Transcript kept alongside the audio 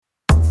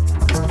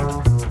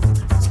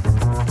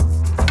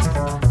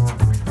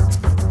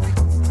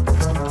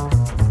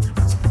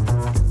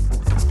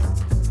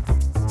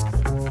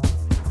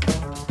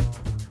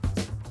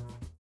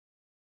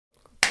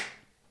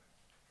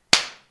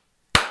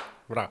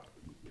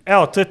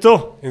Evo, to je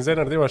to. In zdaj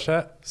naredimo še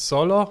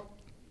solo.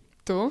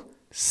 Tu?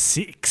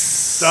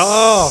 6.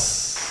 Oh!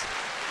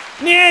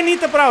 Ne, ni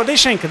to prav, daj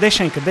še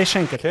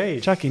enkrat. Okej.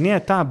 Čakaj, ne,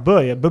 ta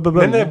B je, B.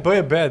 Ne, B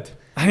je bad.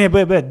 A ne,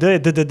 B, D je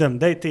D,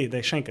 daj ti,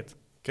 daj še enkrat.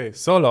 Okay,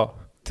 solo.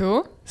 Tu?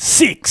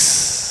 6.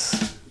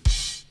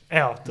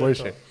 Evo, to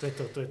je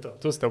to.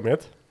 Tu ste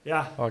umet?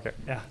 Ja, Okay.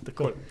 ja,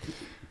 tako.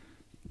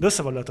 Da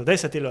se bo leto, daj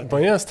se ti leto. Pa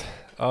jaz,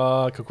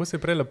 kako si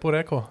prej lepo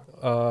rekel,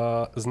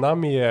 z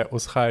nami je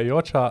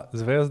vzhajajoča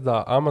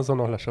zvezda Amazon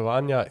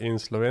oglaševanja in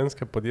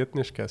slovenske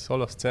podjetniške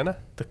solo scene.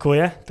 Tako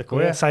je.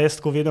 Saj jaz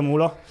tako vidim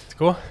Ulo.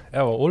 Tako,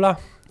 evo, Ula,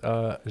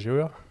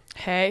 živijo.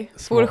 Hej,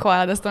 ful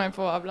hvala, da ste me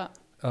povabila.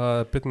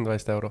 25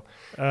 €.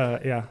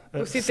 Ja.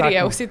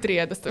 Vsi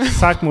trije, da ste me.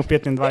 Vsak mu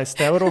 25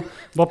 €,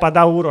 bo pa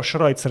dal Uro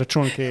Šrojc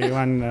račun, ki je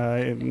van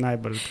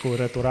najbolj tako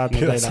uradno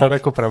Ja, dela. sem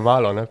rekel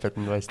premalo, ne,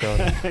 25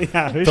 €.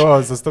 Ja, viš,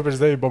 To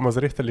zastopiš zdaj, bomo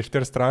zrihtali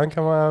 4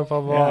 strankama,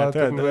 pa bo ja, to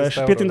je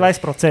 25 €.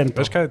 25%.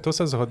 Veš kaj, to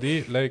se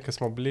zgodi, ko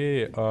smo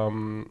bili,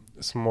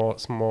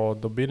 smo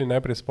dobili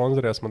najprej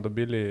sponzorja, smo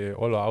dobili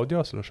Olo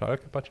Audio,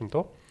 slušalke pač in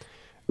to.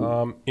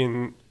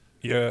 In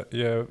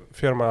je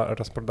firma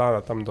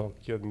razprodana tam do,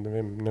 ne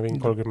vem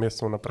koliko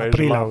mesecev naprej, že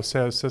Aprila. ima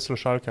vse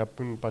slušalke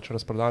pač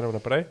razprodane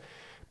vnaprej.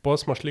 Potem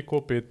smo šli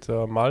kupiti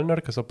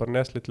Malner, ki so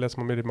prinesli, tle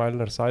smo imeli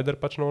Malner cider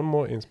pač na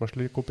unmu in smo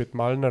šli kupiti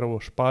Malnerov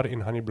špar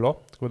in Honey Blow,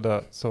 tako da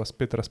so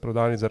spet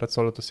razprodani zaradi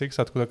Solo to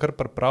Sixa, tako da kar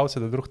priprav se,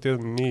 da drug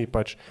teden ni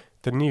pač,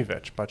 te ni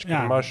več, pač, ker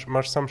Ja.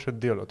 imaš sam še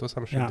delo, to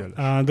sam še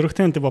delaš. Drug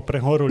teden ti bo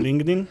prehoril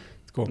LinkedIn,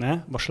 Tako.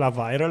 ne, bo šla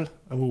viral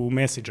v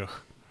messageh.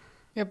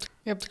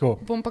 Tako.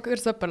 Bom pa kar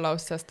zaprla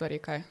vse stvari,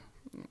 kaj.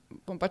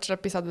 Bom pač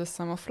napisala, da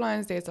sem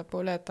offline zdaj za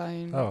pol leta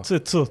in... Evo. To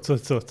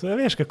je,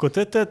 veš, kako, to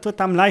je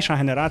ta mlajša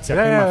generacija,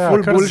 ki Ja, ima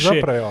ful kar boljši,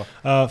 zaprejo.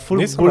 ful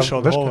Niso boljše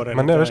veš kaj- odgovore.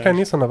 Ma ne, to veš je- kaj,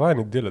 niso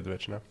navajeni delati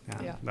več, ne?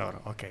 Ja. Dobro,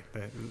 okej.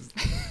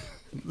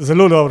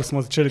 Zelo dobro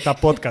smo začeli ta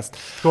podcast.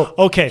 Tako.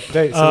 Okay.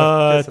 Dej,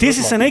 se Ti si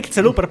dosma. se nekaj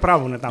celo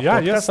pripravil na ta Ja,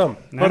 podcast. jaz sem,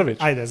 Ne? prvič.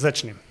 Ajde,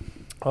 začni.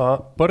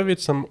 Prvič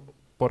sem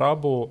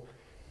porabil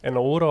 1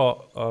 uro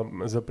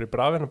za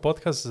priprave na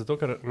podcast, zato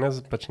ker ne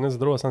z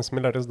drugo sem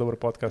smela res dober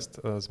podcast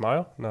z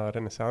Majo na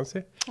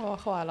Renesansi.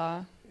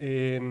 Hvala.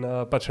 In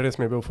pač res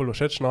mi je bil ful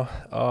všeč, no.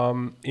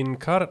 In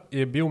kar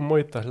je bil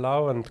moj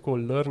glaven tako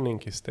learning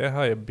iz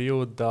tega, je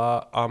bil,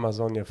 da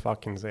Amazon je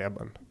fucking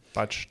zajeben.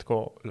 Pač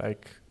tako,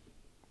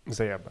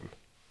 zajeben.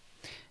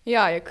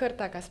 Ja, je kar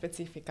taka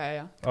specifika,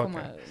 ja. Tako Okej.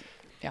 malo,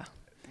 ja.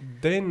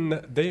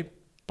 Dej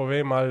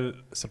povej malo,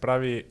 se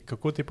pravi,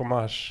 kako ti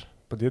pomagaš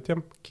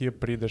podjetjem, ki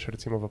prideš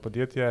recimo v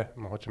podjetje,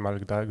 mogoče malo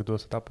kdo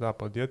so ta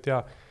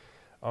podjetja,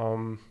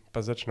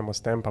 pa začnemo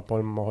s tem, pa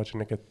pol mogoče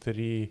neke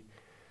 3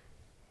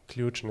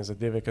 ključne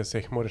zadeve, ki se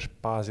jih moraš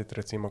paziti,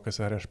 recimo, ko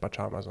se greš pač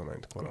Amazona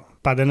in tako.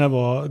 Pa da ne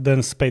bo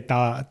danes spet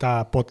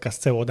ta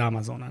podcast cel od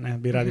Amazona. Ne?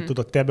 Bi radi tudi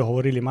od tebe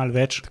govorili malo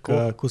več, kot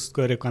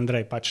je rekel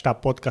Andrej. Pač ta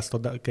podcast,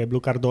 ki je bil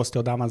kar dosti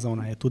od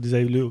Amazona, je tudi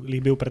zdaj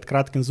bil pred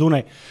kratkim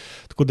zunaj.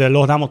 Tako da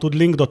lahko damo tudi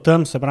link do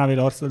tam, se pravi,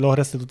 lahko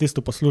greste tudi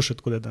isto poslušati,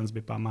 tako da danes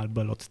bi pa malo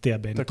bolj od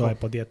tebe in Tako. tvoje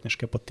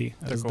podjetniške poti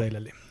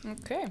razdelili.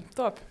 Ok,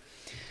 top.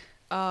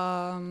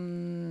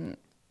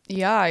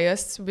 Ja,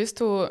 jaz v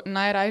bistvu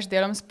najrajš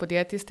delam s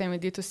podjetji, s temi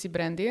D2C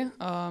brendi,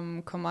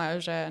 ko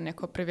imajo že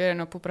neko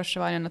preverjeno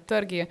povpraševanje na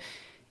trgi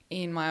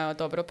in imajo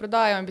dobro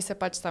prodajo in bi se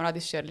pač tam radi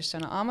širili še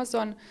na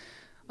Amazon.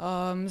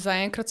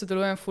 Zaenkrat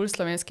sodelujem ful s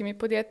slovenskimi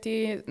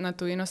podjetji, na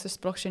tujino se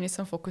sploh še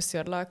nisem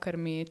fokusirala, ker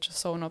mi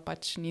časovno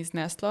pač ni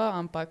zneslo,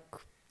 ampak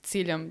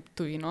ciljem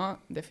tujino,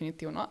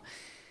 definitivno.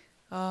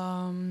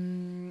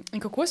 In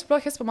kako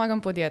sploh jaz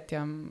pomagam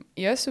podjetjem?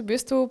 Jaz v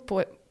bistvu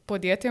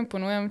podjetjem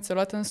ponujam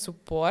celoten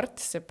support,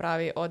 se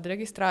pravi od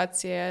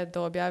registracije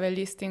do objave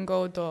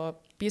listingov, do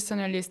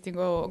pisanja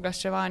listingov,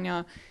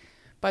 oglaševanja,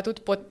 pa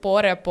tudi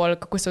podpore,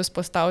 kako se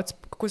vzpostaviti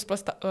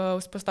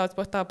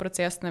ta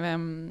proces, ne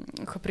vem,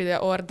 ko pride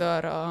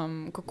order,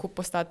 kako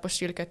postati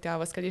pošiljke tja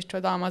v skladišče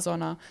od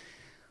Amazona,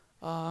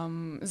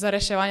 za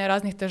reševanje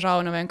raznih težav,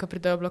 ne vem, ko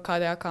pridejo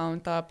blokade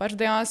akaunta, pač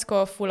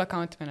dejansko full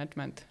account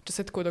management, če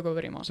se tako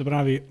dogovorimo. Se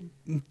pravi,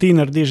 ti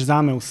narediš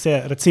zame vse,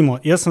 recimo,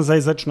 jaz sem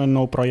zdaj začel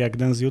nov projekt,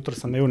 danes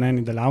zjutraj sem bil na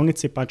eni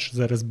delavnici pač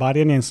za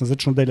razbarjanje in sem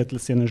začel delati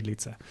lesene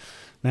žlice.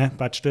 Ne,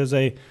 pač to je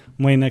zdaj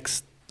moj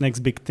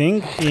next big thing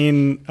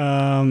in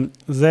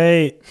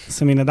zdaj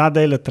se mi ne da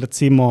delati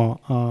recimo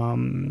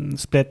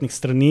spletnih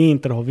strani in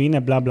trgovine,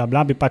 bla,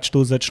 bi pač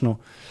tu začel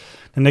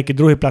na neki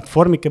drugi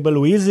platformi, ki je bolj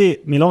v easy,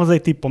 mi lahko zdaj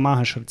ti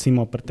pomagaš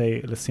recimo pri tej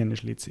leseni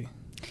žlici.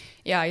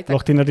 Ja, itak.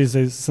 Lahko ti narediš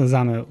zdaj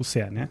zame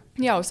vse, ne?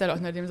 Ja, vse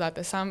lahko naredim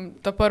zate. Sam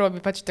to prvo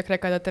bi pač tako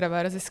rekla, da treba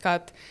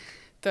raziskati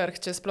trg,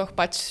 če sploh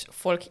pač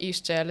folk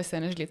išče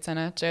lesene žlice,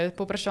 ne? Če je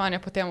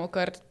povpraševanje po temu,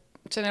 ker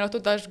če ne lahko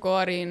tudi daš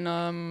gor in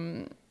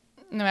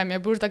ne vem, je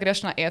bolj, da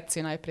greš na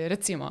Etsy najprej,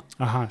 recimo.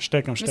 Aha,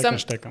 štekam.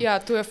 Ja,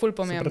 tu je ful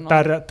pomembno.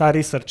 Ta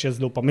research je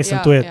zelo pomemben. Mislim,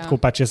 tu je tako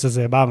pač, jaz se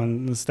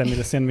zajebavam s temi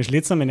lesenimi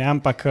žlicami, ne?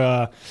 Ampak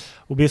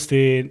v bistvu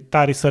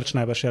ta research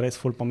najbrž je res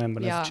ful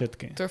pomemben na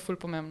začetku. To je ful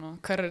pomembno,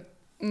 ker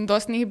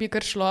dosti njih bi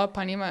kar šlo,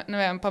 pa nima, ne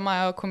vem, pa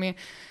imajo, ko mi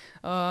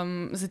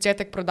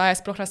začetek prodaje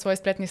sploh na svoji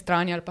spletni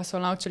strani ali pa so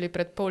naučili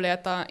pred pol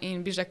leta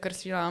in bi že kar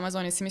šli na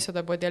Amazon in si mislil,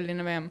 da bo delali,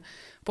 ne vem,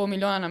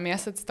 $500,000 na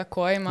mesec,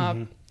 takoj ima,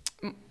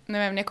 ne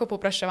vem, neko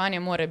povpraševanje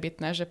more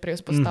biti, ne, že prej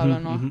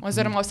vzpostavljeno.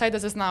 Oziroma vsaj, da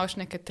zaznaš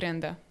neke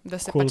trende, da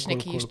se pač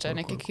neki išče,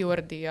 neki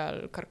keywordi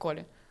ali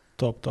karkoli.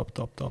 Top.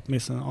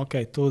 Mislim, ok,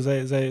 tu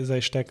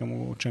zdaj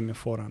štekam, v čem je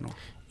fora, no.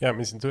 Ja,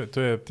 mislim,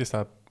 to je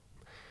tista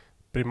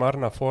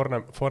primarna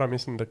fora,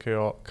 mislim, da ki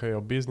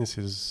jo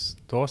biznisi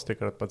dosti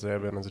krat pa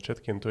zajebejo na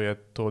začetku in to je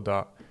to,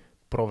 da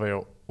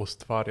provejo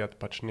ustvarjati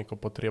pač neko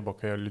potrebo,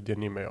 ki jo ljudje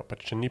nimajo.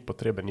 Pač če ni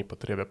potrebe,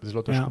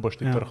 zelo težko boš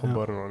ti trg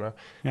obrnil. Ne?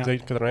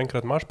 Zdaj, kadar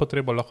enkrat imaš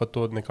potrebo, lahko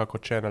to nekako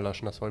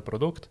channelaš na svoj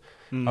produkt,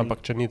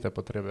 ampak če ni te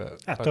potrebe...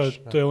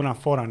 To je ona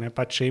fora, ne?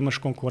 Pač če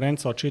imaš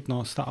konkurenco,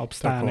 očitno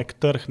obstaja nek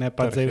trg, ne?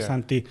 Pa zdaj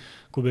sam ti,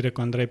 ko bi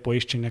rekel Andrej,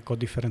 poišči neko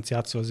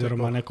diferenciacijo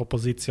oziroma neko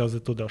pozicijo,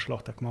 zato da boš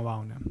lahko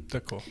tekmoval.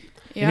 Tako.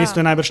 In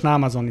isto je najbrž na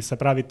Amazoni, se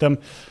pravi tam,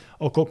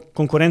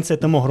 konkurence je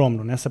tam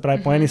ogromno, ne? Se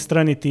pravi, po eni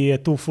strani ti je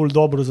tu ful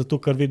dobro,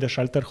 zato ker vidiš,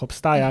 ali trg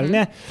obstaja ali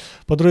ne,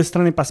 po drugi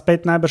strani pa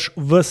spet najbrž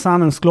v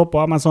samem sklopu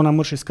Amazona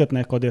moraš iskati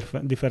neko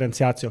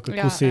diferenciacijo,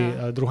 kako si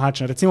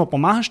drugačen. Recimo,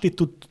 pomagaš ti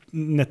tudi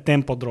na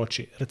tem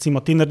področju.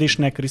 Recimo, ti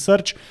narediš nek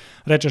research,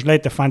 rečeš,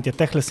 lejte, fantje,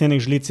 teh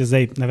lesenih žlic je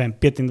zdaj, ne vem,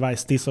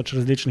 25,000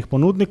 različnih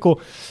ponudnikov,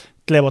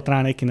 tle bo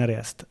treba nekaj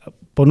narediti.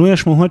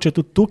 Ponuješ mogoče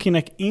tudi tukaj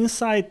nek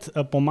insight,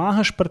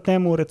 pomagaš pri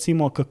temu,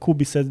 recimo, kako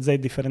bi se zdaj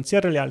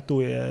diferencirali,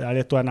 ali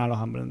je to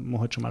naloga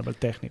mogoče malo bolj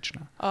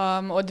tehnična?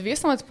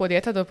 Odvisno od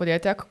podjetja do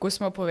podjetja, kako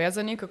smo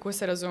povezani, kako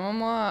se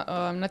razumemo.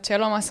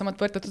 Načeloma sem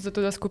odprta tudi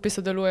zato, da skupaj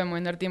sodelujemo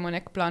in naredimo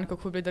nek plan,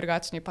 kako bi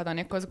drugačni, pa da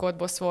neko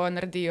zgodbo svojo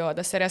naredijo,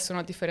 da se res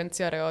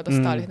diferencirajo od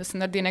ostalih, da se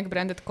naredi nek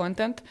branded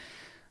content.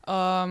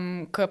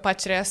 Ko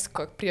pač res,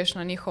 ko priješ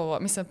na njihovo,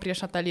 mislim,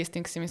 priješ na ta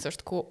listing, si misliš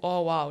tako,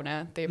 wow,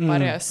 ne, te pa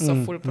res so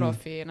full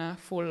profi, ne,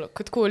 full,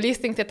 tako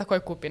listing te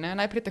takoj kupi, ne,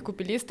 najprej te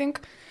kupi listing,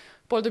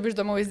 pol dobiš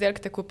domov izdelek,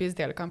 te kupi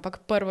izdelek,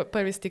 ampak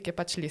prvi stik je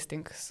pač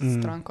listing s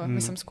stranko,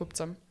 mislim, s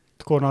kupcem.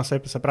 Tako, no,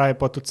 se pravi,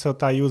 pa tudi cel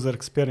ta user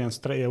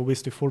experience je v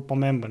bistvu ful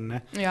pomemben,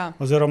 ne? Ja.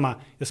 Oziroma,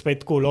 je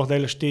spet tako, lahko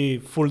delaš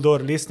ti full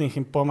door listing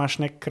in pa imaš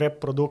nek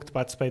krep produkt,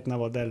 pač spet na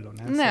vodelu,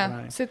 ne?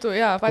 Ne, se tu,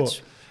 ja, pač...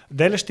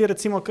 Delaš ti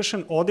recimo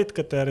kakšen audit,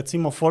 ki te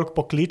recimo folk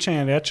pokliče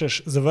in rečeš,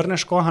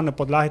 zavrneš koga na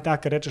podlagi tega,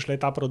 ker rečeš, da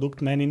ta produkt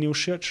meni ni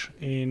všeč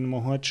in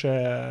mogoče,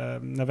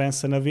 ne vem,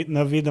 se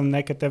navidim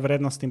neke te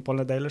vrednosti in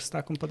pol ne delaš s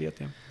takim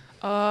podjetjem?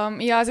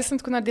 Ja, zdaj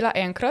sem tako naredila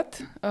enkrat,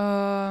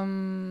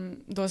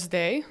 do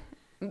zdaj.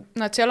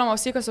 Načeloma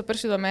vsi, ki so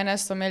prišli do mene,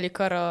 so imeli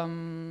kar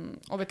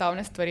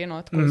obetavne stvari,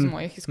 no, tako z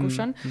mojih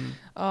izkušenj.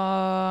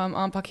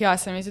 Ampak ja,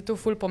 se mi zdi tu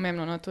ful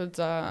pomembno, no,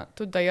 tudi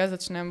da jaz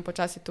začnem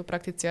počasi tu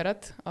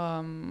prakticirati,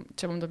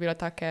 če bom dobila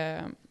take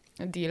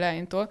dile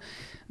in to,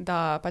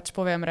 da pač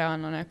povem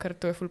realno, ne, ker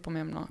to je ful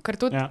pomembno. Ker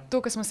tudi to,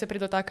 ko smo se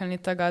pridotaknili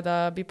tega, da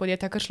bi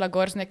podjetja kar šla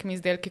gor z nekimi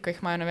izdelki, ki jih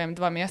imajo, ne vem,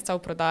 2 meseca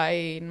v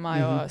prodaji in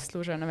imajo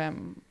služe, ne vem,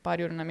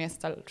 par ur na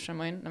mesec ali še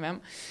manj, ne vem.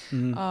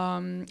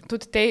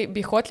 Tudi te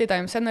bi hoteli,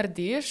 da jim vse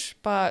narediš,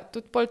 pa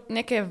tudi pol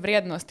neke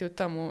vrednosti v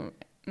temu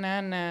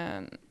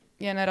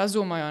ne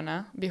razumejo,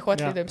 ne. Bi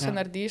hoteli, da jim vse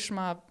narediš,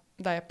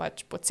 da je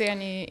pač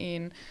poceni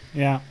in...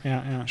 Ja,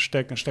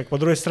 štek. Po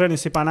drugi strani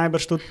si pa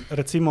najbrž tudi,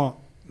 recimo,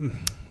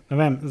 ne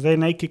vem, zdaj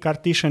nekaj, kar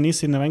ti še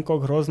nisi, ne vem,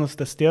 koliko grozno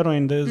testiral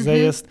in da zdaj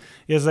jaz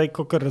zdaj,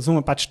 kakor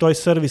razumem, pač tvoj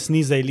servis ni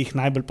zdaj lih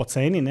najbolj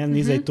poceni, ne,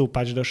 ni zdaj tu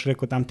pač, da boš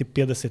rekel, tam ti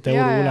 50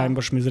 € in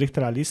boš mi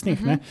zrihtala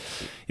listnik, ne,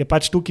 je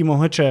pač tukaj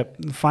mogoče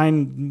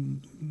fajn,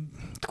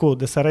 tako,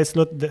 da se res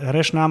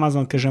reš na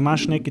Amazon, ker že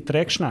imaš neki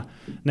trekšna,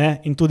 ne,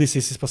 in tudi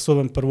si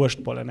sposoben prvošt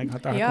pole, nekaj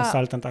taka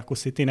konsultant, tako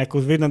si ti, neko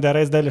vidim, da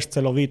res delaš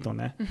celovito,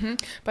 ne.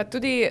 Pa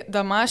tudi,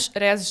 da imaš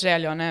res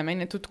željo, ne,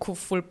 meni je tudi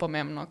ful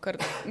pomembno, ker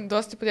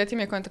dosti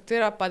podjetij me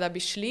kontaktira, pa da bi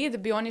šli, da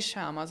bi oni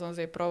še Amazon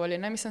zdaj provali,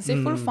 ne, mislim, se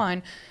je ful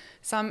fajn.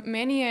 Sam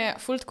meni je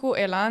ful tako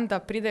elan, da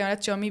pridejo in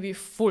rečejo, mi bi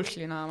ful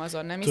šli na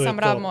Amazon, ne, mi sam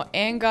rabimo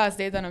enega,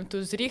 zdaj da nam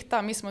tu zrihta,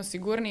 mi smo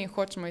sigurni in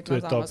hočemo iti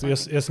na Amazon.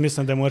 Jaz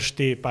mislim, da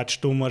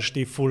moraš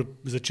ti ful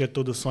začeti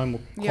tudi v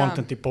svojemu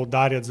kontenti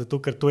poudarjati,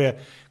 zato ker to je,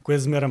 ko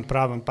jaz zmeraj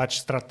pravim, pač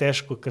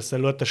strateško, ker se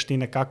lotaš ti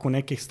nekako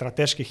nekih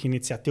strateških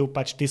iniciativ,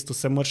 pač tisto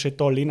se moraš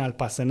to lin ali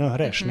pa se ne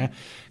greš, ne.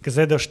 Ker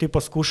zdaj, da boš ti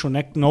poskušal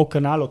nek nov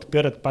kanal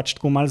odpirati, pač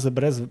tako malo za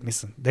brez,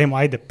 mislim, dajmo,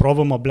 ajde,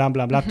 probamo, bla,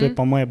 to je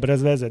pa moje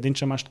brez veze, edin,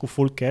 če imaš tako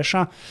full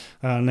keša,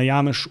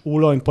 najameš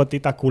ulo in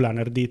poti ta kula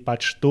naredi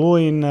pač to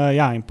in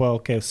in pa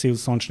vsi v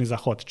sončni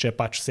zahod, če je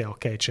pač vse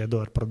če je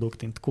dober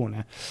produkt in tako,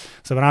 ne.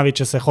 Se pravi,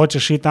 če se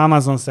hočeš iti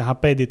Amazon, se ga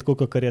pejdi tako,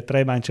 kakor je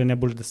treba in če ne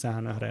boš, da se ga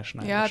ne greš.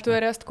 Ja, to je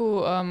res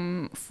tako,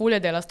 ful je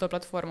dela s to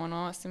platformo,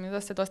 no, se mi zdi,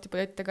 da se dosti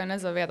podjetij tega ne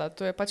zaveda,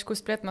 to je pač ko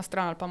spletna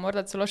stran ali pa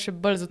morda celo še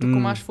bolj, zato ko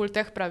imaš ful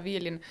teh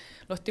pravil in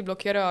lahko ti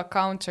blokirajo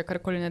account, če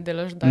karkoli ne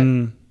delaš,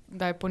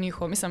 da je po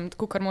njihovo, mislim,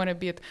 tako kar mora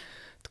biti.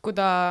 Tako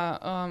da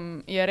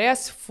je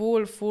res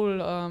ful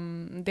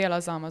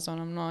dela z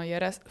Amazonom, no, je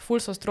res, ful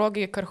so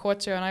strogi, ker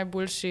hočejo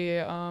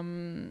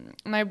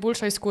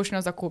najboljša izkušnja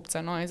za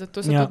kupce, no, in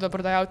zato so tudi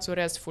prodajalcu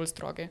res ful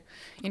strogi.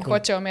 In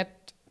hočejo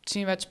imeti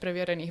čim več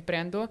preverjenih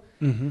brandov,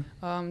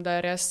 da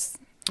je res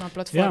na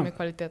platformi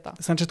kvaliteta.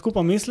 Sam če tako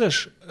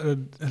pomisliš,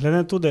 glede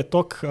na to, da je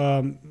toliko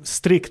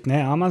strikt, ne,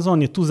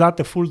 Amazon je tu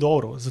zate ful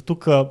dobro, zato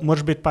ker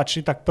moraš biti pač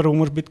itak prvo,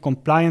 moraš biti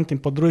compliant in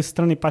po drugi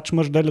strani pač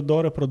moraš delati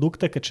dobre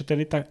produkte, ker če te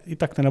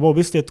itak te ne bo, v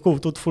bistvu je tako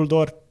tudi ful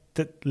dobro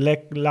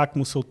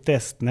lakmusov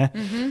test, ne.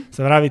 Se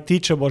pravi, ti,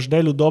 če boš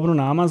delal dobro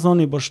na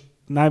Amazonu, boš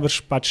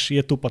najbrž pač je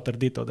tu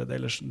potrditev,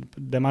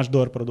 da imaš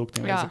dober produkt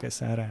in veš, zakaj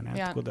se re.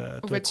 Tako da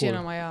to je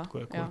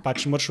cool.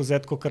 Pač moraš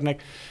vzeti kar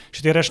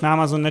če ti reš na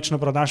Amazon, neč ne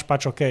prodaš,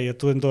 pač je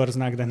tu en dober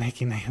znak, da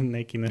nekaj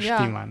ne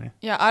štima. Ne?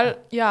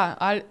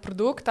 Ali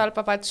produkt, ali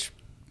pa pač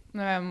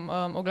ne vem,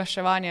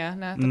 oglaševanje,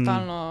 ne,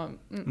 totalno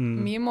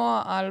mimo,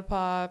 ali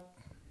pa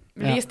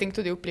listing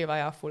tudi vpliva,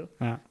 ful.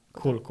 Ja,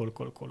 cool.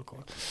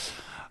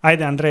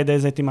 Ajde, Andrej,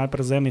 zdaj ti malo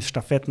prevzemi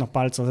štafetno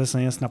palco, zdaj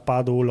sem jaz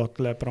napadel ulo,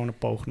 tle prav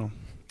napovhnil.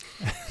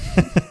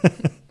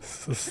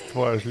 S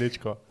tvojo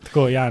žličko.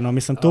 Tako,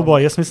 mislim,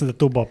 jaz mislim, da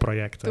tu bo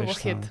projekt.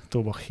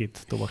 Tu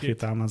bo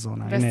hit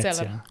Amazona.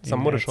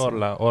 Samo moraš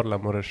orla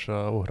moraš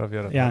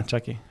ugravirati. Ja,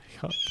 čakaj.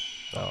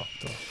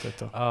 To je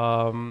to.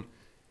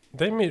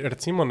 Daj mi,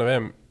 recimo, ne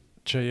vem,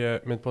 če je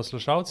med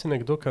poslušalci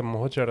nekdo, ki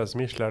mogoče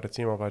razmišlja,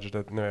 recimo, pač,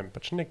 da ne vem,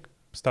 pač nek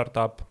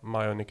startup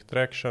imajo nek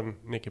traction,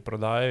 nekaj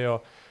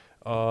prodajajo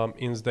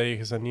in zdaj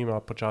jih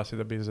zanima počasi,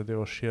 da bi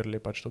zadevo širili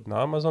pač tudi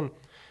na Amazon.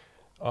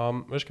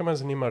 Veš, kaj me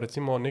zanima,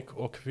 recimo nek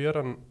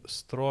okviren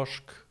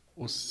strošk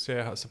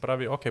vsega, se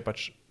pravi,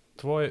 pač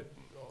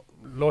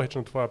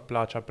logično tvoja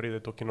plača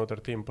pride tukaj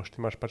noter tim, ti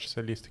imaš pač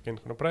vse listike in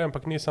tako naprej,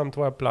 ampak ni samo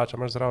tvoja plača,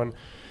 imaš zraven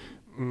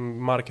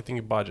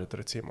marketing budget,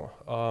 recimo.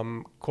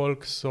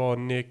 Koliko so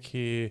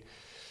neki,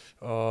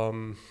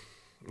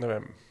 ne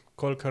vem,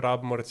 koliko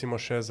rabimo recimo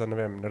še za, ne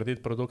vem,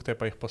 narediti produkte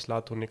pa jih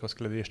poslati v neko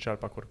skladišče ali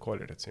pa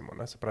korkoli, recimo.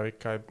 Ne? Se pravi,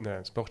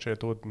 sploh če je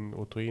to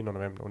v tujino,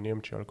 ne vem, v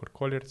Nemčiji ali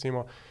korkoli,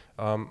 recimo,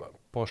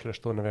 pošleš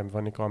to, ne vem,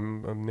 v neko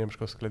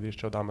nemško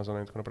skladišče od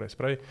Amazona in tako naprej. Se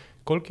pravi,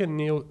 koliko je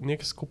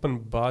nek skupen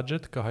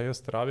budget, ki ga jaz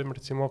rabim,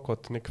 recimo,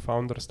 kot nek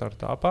founder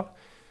startupa,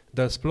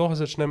 da sploh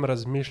začnem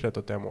razmišljati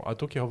o temu. A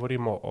tukaj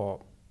govorimo o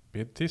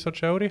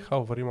 5,000 evrih,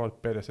 a govorimo o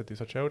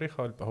 50,000 evrih,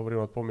 ali pa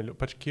govorimo o pol milijona.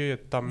 Pač kje je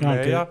ta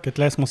meja? Ker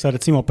tle smo se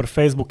recimo pri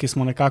Facebooku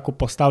smo nekako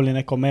postavili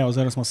neko mejo,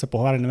 oziroma smo se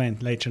pogovarjali, ne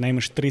vem, če ne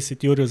imaš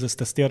 30 evrov za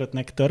testirati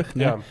nek trg,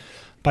 ne,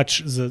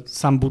 pač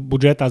sam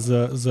budžeta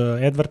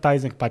z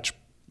advertising, pač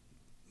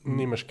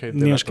nimaš kaj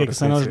ki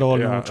se naš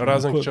dovoljno.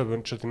 Razen,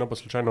 če ti ne bo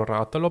slučajno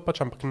ratalo,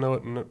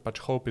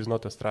 pač hope is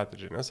not a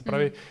strategy. Ne? Se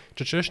pravi,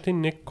 če češ ti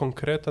nek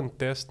konkreten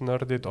test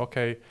narediti,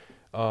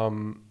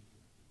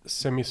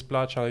 se mi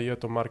splača je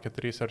to market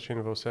research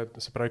in vse,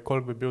 se pravi,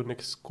 koliko bi bil nek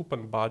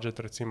skupen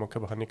budget, recimo,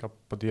 ki bi ga neka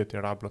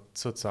podjetje rabilo,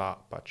 cca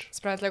pač. Se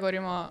pravi, tle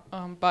govorimo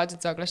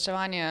budget za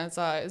oglaševanje,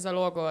 za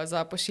logo,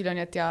 za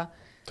pošiljanje tja.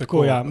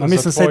 Tako,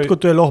 mislim, tako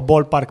tu je lahko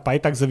ballpark, pa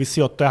itak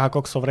zavisi od tega,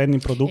 koliko so vredni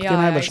produkti,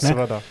 najbrž, ne?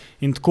 Seveda.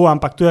 In tako,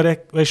 ampak tu je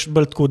veš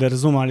bolj tako, da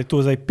razumem, ali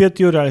tu zdaj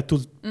 5 evrov ali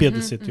tu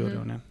 50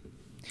 evrov, ne?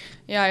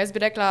 Ja, jaz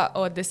bi rekla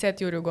od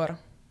 10 evrov gor.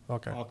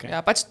 Okay.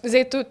 Ja, pač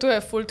zdaj tu je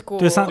ful tako.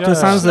 To je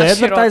samo za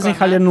advertising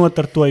ali je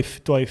noter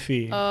tvoj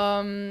fee?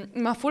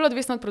 Ma ful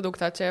odvisno od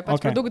produkta. Če je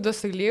pač produkt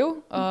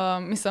dosegljiv,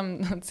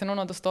 mislim,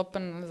 cenovno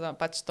dostopen za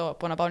pač to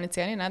po nabavni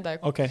ceni, ne, da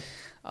je,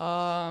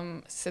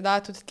 se da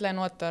tudi tle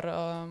noter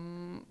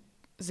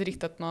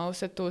zrihtati,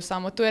 vse tu.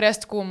 Samo tu je res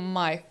tako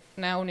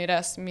ne, oni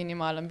res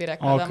minimalen, bi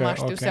rekla, da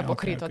imaš ti vse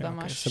pokrito, da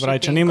imaš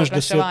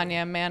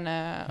oglaševanje, mene,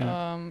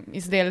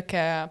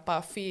 izdelke,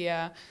 pa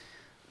fije.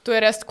 Tu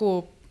je res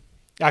tako.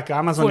 Ja,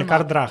 Amazon je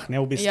kar drah, ne,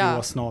 v bistvu v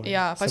osnovi.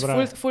 Ja, pač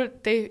ful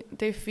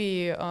te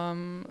fee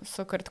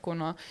so kar tako,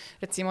 no.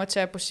 Recimo,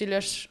 če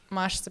pošiljaš,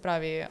 imaš, se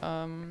pravi,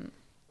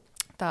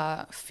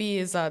 ta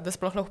fee, da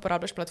sploh lahko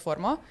uporabljaš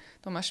platformo,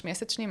 to imaš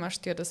mesečni, imaš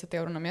 40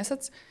 evrov na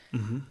mesec,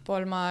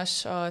 pol imaš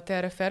te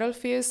referral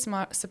fees,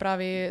 se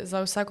pravi,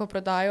 za vsako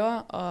prodajo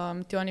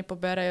ti oni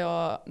poberejo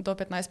do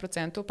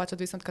 15%, pač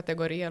odvisno od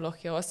kategorije,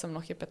 lahko je 8,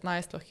 lahko je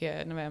 15, lahko je,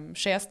 ne vem,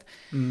 6.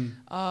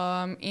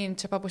 In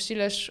če pa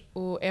pošiljaš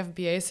v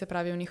FBA, se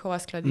pravi v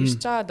njihova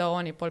skladišča, da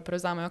oni pol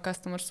prevzamejo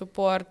customer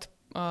support,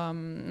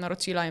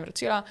 naročila in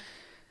vračila,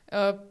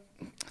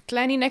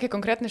 tle ni neke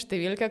konkretne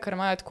številke, ker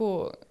imajo tako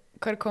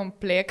kar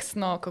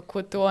kompleksno,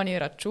 kako to oni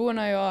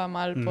računajo,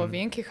 malo po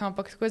vinkih,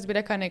 ampak tako jaz bi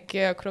rekla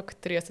nekje okrog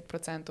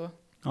 30%.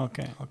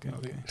 Okay.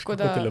 Kako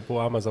te lepo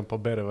Amazon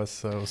pobere vas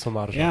vso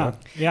maržo.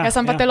 Jaz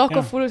sem pa te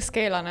lahko full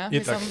scale, ne?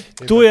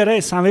 Tu je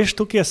res, sam veš,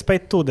 tukaj je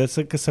spet tu, da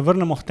se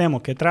vrnemo k temu,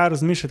 ker treba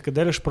razmišljati, kad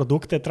delaš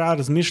produkte, treba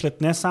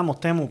razmišljati ne samo o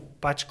temu,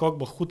 pač koliko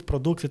bo hud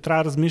produkt,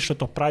 treba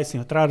razmišljati o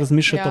pricingu, treba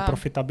razmišljati o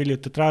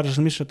profitability, treba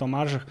razmišljati o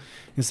maržah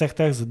in vseh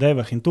teh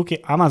zadevah. In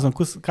tukaj Amazon,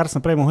 kar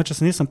sem prej, mogoče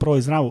se nisem prav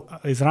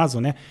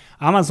izrazil, ne?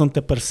 Amazon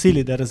te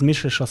prisili, da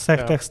razmišljaš o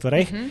vseh teh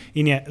stvareh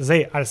in je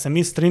zdaj, ali se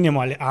mi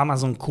strinjamo, ali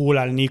Amazon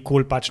cool ali ni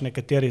cool, pač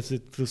nekateri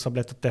so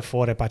bile tudi te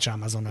fore, pač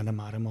Amazona ne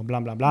maramo, bla,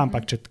 bla, bla,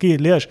 ampak če ti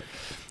gledaš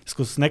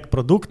skozi nek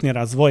produktni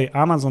razvoj,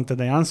 Amazon te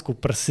dejansko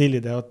prisili,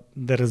 da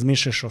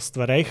razmišljaš o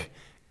stvareh,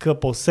 ki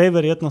po vsej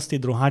verjetnosti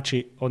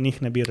drugače o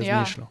njih ne bi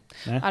razmišljal.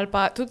 Ne? Ali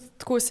pa tudi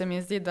tako se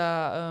mi zdi,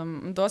 da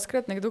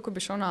doskrat nekdo, ko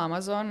bi šel na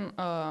Amazon,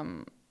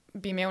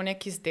 bi imel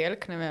nek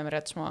izdelek, ne vem,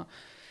 rečemo,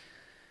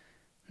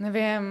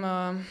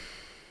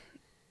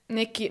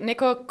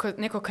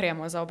 neko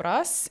kremo za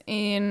obraz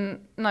in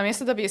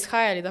namesto, da bi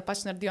izhajali, da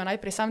pač naredijo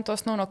najprej samo to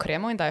osnovno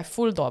kremo in da je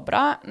ful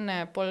dobra,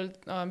 ne, pol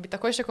bi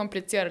takoj še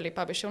komplicirali,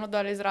 pa bi še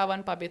dali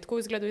zraven, pa bi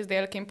tako izgledal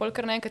izdelek in pol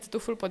kar naenkrat se tu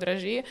ful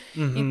podraži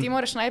in ti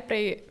moraš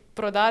najprej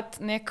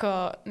prodati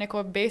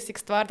neko basic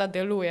stvar, da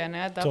deluje,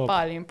 ne, da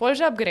pali in pol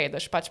že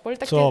upgradeš, pač pol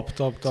tako.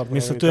 Top.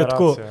 Mislim, tu je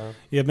tako,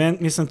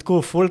 mislim,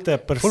 tako ful te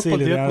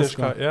prsili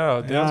dejansko.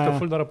 Ja, dejansko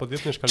ful dobra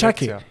podjetniška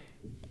lekcija.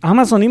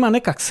 Amazon ima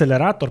nek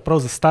akcelerator prav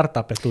za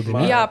startupe tudi,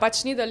 ne? Ja, pač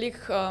ni dalik...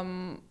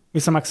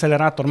 Mislim,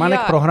 akcelerator, ima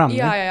nek program, ne?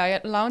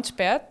 Ja,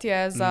 Launchpad je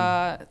za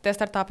te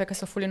startupe, ki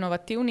so ful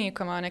inovativni,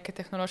 ki imajo neke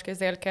tehnološke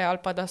izdelke ali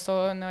pa da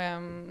so, ne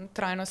vem,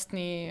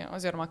 trajnostni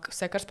oziroma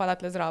vse, kar spada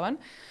tle zraven.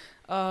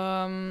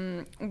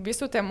 V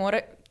bistvu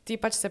ti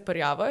pač se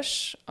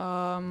prijaviš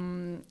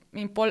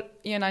in pol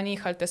je na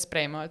njih ali te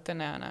sprejme, ali te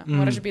ne.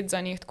 Moraš biti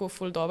za njih tako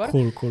ful dober.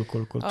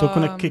 Cool. To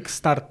je nek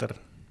Kickstarter.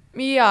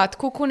 Ja,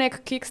 tako kot nek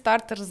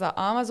Kickstarter za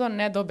Amazon,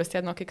 ne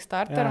dobesedno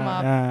Kickstarter,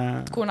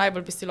 tako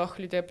najbolj bi si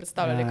lahko ljudje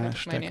predstavljali, kaj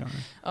pomeni.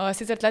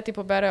 Sicer tle ti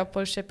poberejo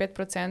pol še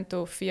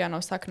 5% fija na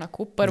vsak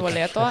nakup prvo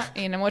leto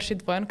in ne moreš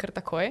iti ven kar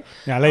takoj.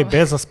 Ja, lej,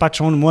 Bezos pač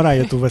on mora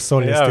je tu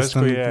vesolje. Ja, veš,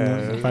 ko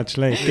je. Pač,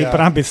 lej, ti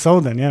pravi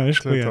Soden, ja,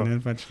 veš, ko je.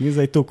 Ne, pač, ni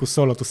zdaj tu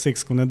kusolo, tu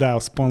seksku ne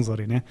dajo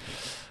sponzori, ne.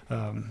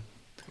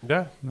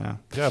 Ja,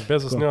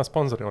 Bezos nima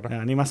sponzorjev, ne?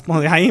 Ja, nima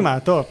sponzorjev. Ja, ima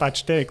to, pač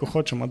te, ko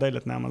hočemo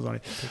delati na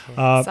Amazoni.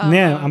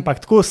 Ne,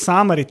 ampak tako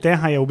summary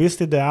tega je v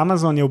bistvu, da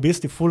Amazon je v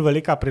bistvu ful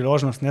velika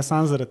priložnost, ne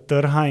samo zaradi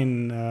trga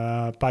in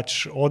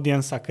pač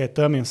audienca, ki je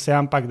tam in vse,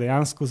 ampak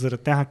dejansko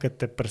zaradi tega, ker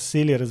te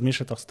prisili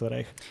razmišljati o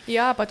stvareh.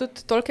 Ja, pa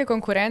tudi toliko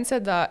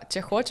konkurence, da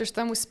če hočeš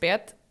tam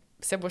uspeti,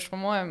 se boš po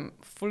mojem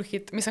full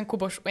hit, mislim,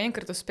 ko boš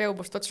enkrat uspel,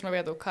 boš točno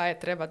vedel, kaj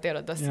je treba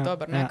delati, da si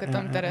dober, ne, ker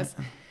tam te res...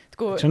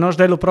 Če noš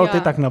delu prav,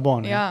 te tak ne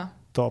bo, ne? Ja.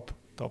 Top.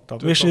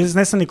 Veš,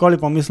 ne sem nikoli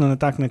pomislil na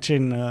tak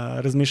način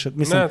razmišljati.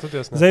 Mislim, ne,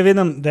 tudi jaz ne. Zdaj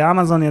vidim, da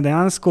Amazon je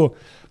dejansko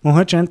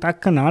mogoče en tak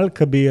kanal,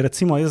 ki bi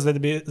recimo jaz zdaj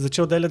bi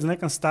začel delati z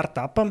nekim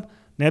startupom,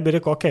 ne bi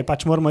rekel, ok,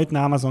 pač moramo iti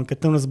na Amazon, ker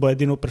tam nas bo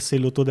edino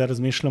prisilil tudi, da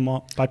razmišljamo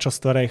pač o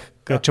stvareh.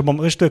 Če bom,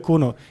 veš, to je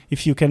kuno,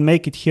 if you can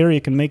make it here, you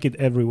can make it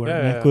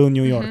everywhere, ko je v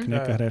New York,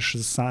 nekaj greš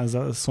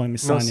za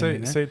svojimi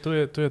sanjami. Sej, tu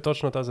je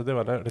točno ta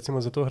zadeva, ne? Recimo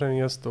zato grem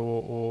jaz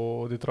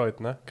v Detroit,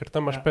 ne? Ker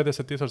tam imaš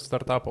 50,000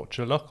 startupov.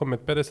 Če lahko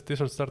med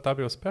 50,000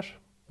 startupi uspeš,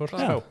 boš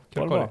uspel,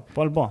 kjerkoli.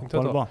 Pol bo.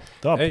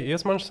 Ej,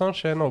 jaz imam samo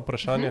še eno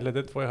vprašanje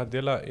glede tvojega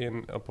dela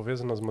in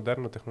povezano z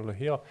moderno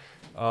tehnologijo.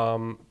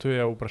 Tu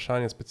je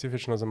vprašanje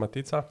specifično za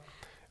Matica.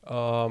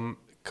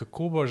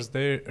 Kako boš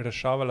zdaj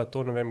rešavala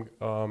to, ne vem,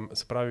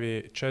 se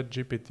pravi,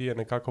 ChatGPT je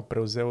nekako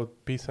prevzel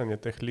pisanje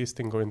teh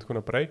listingov in tako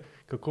naprej.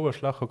 Kako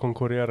boš lahko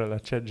konkurirala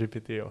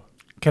ChatGPT-ju?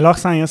 Kaj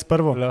lahko sam jaz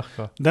prvo?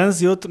 Lahko.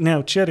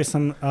 Včeraj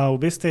sem v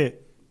bistvu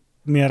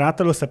mi je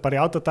ratalo se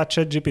parjavto ta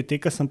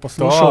ChatGPT, ki sem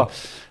poslušal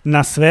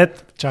na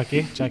svet.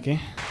 Čakaj.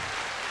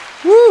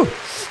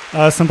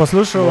 Sem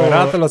poslušal...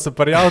 Ratalo se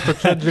parjavto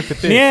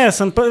ChatGPT. Ne,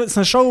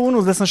 sem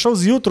šel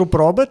zjutru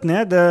probati,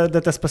 ne, da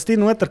te spasti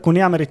noter, ko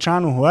ni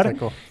Američanov gor.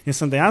 In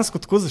sem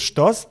dejansko tako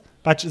zaštos.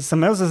 Pač sem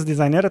imel za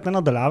zdizajnirati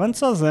eno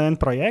delavnico za en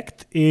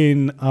projekt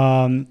in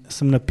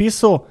sem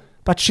napisal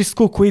pač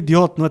čisto ko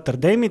idiot noter.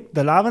 Daj mi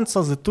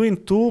delavnico za tu in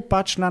tu,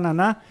 pač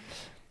na.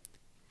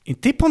 In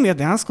tipom je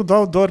dejansko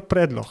dal dober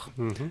predlog.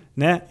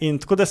 Ne? In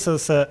tako da se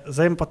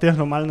zdaj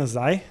potegnil malo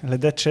nazaj,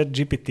 glede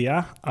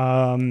ChatGPT-ja.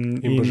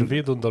 In boš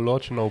videl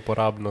določeno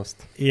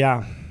uporabnost.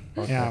 Ja,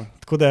 okay. Ja.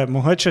 Tako da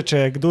mogoče, če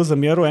je kdo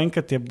zameril,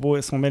 enkrat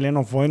smo imeli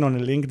eno vojno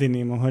na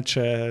LinkedIn in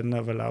mogoče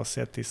ne velja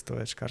vse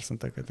tisto več, kar sem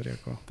takrat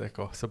rekel.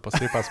 Tako, se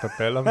posipa s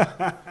pepelom.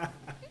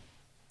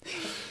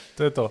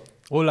 To je to.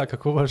 Ula,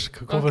 kako boš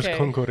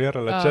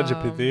konkurirala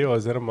ChatGPT-ju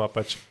oziroma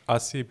pač,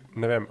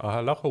 ne vem,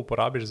 lahko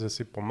uporabiš, da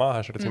si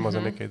pomagaš recimo za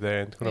neke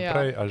ideje in tako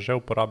naprej, a že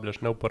uporabljaš,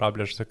 ne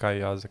uporabljaš,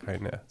 zakaj ja,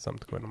 zakaj ne, sam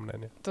tako eno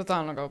mnenje.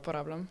 Totalno ga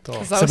uporabljam.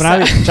 Se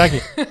pravi,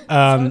 čakaj,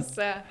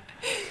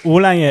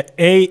 Ula je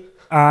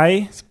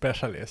AI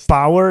specialist.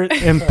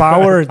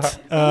 Empowered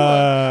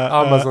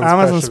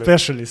Amazon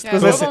specialist.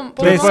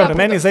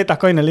 Meni zdaj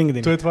takoj na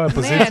LinkedIn. To je tvoja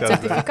pozicija. Ne,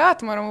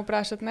 certifikat moram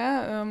vprašati, ne,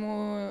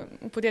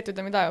 v podjetju,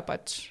 da mi dajo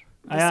pač.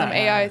 Da sem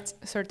AI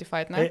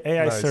certified, ne?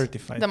 AI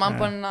certified. Da imam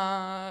pa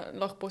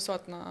lahko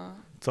posod na...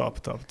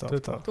 Top.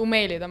 V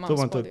maili, da imam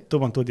spodi. To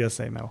bom tudi jaz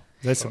imel.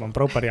 Zdaj se bom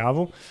prav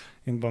parjavil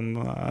in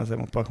zdaj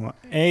bom pahmal.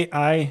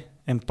 AI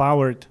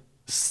Empowered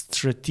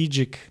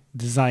Strategic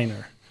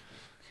Designer.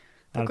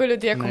 Tako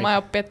ljudje, ko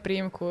imajo 5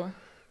 priimkov.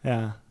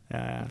 Ja.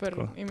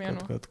 Prvo imenu.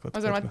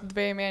 Oziroma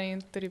 2 imeni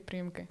in 3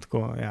 priimke.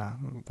 Tako, ja,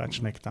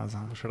 pač nek ta za.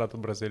 Boš rad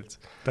v Brazilc.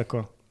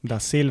 Tako. Da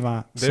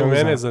Silva, Souza.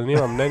 Mene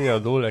zanima mnenja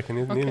dole, ker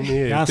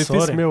ja, ti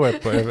smel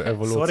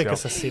evolucijo. Sorry, ker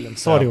se silim.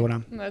 Sorry, Ura.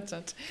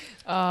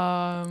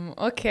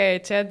 Ok,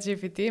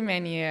 ChatGPT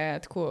meni je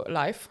tako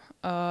live.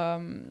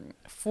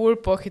 Ful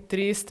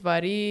pohitri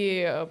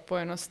stvari,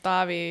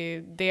 poenostavi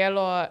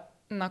delo,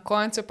 na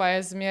koncu pa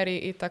je zmeri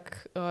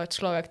itak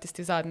človek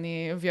tisti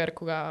zadnji vir,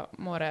 ko ga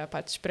mora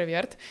pač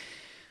preveriti.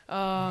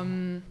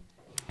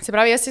 Se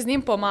pravi, jaz si z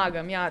njim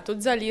pomagam,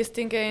 tudi za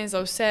listinge in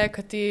za vse,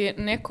 ki ti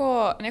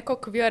neko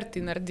kvir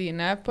ti naredi,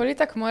 ne?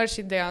 Politik moraš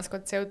iti dejansko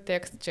cel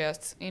tekst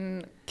čez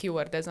in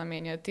keyworde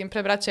zamenjati in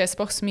prebrati, če je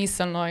sploh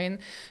smiselno in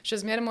še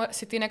zmeraj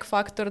si ti nek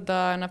faktor,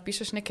 da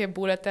napišeš neke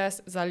bulete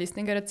za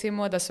listinge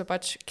recimo, da so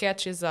pač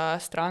catchy za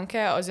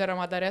stranke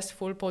oziroma da res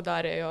ful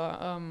poudarjajo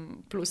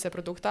pluse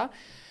produkta.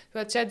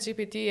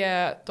 ChatGPT je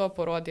to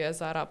porodje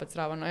za rabiti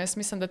zraven. No, jaz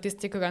mislim, da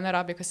tisti, ki ga ne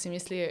rabi, ki si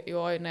misli,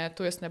 joj, ne,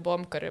 tu jaz ne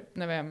bom, ker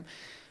ne vem,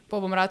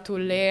 bom rad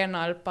len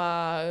ali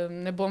pa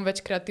ne bom več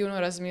kreativno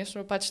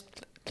razmišljal, pač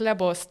tle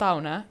bo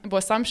ostal, ne?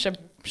 Bo sam še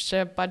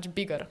pač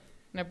bigger,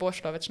 ne bo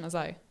šlo več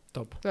nazaj.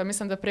 Top.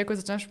 Mislim, da preko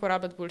začneš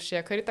porabljati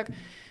boljše, ker itak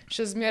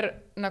še zmer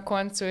na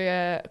koncu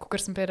je,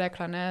 kot sem prej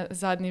rekla, ne,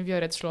 zadnji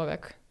vir je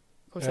človek.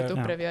 Ko se tu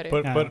preveri.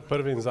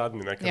 Prvi in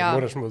zadnji, ne? Ker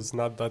moraš mu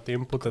znati dati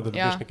inpute, da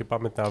dobiš nekaj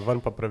pametne, ven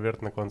pa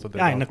preveriti na koncu.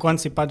 Ja, in na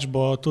konci pač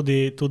bo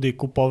tudi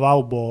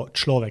kupoval bo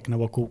človek, ne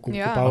bo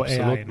kupoval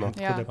AI.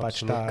 Tako da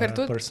pač ta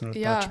personal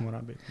touch mora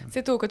biti.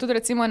 Se tu, kot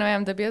tudi recimo, ne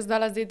vem, da bi jaz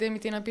dala zdaj, da mi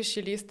ti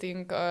napiši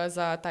listing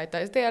za ta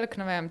izdelek,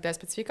 ne vem, te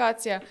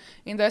specifikacije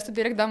in da jaz to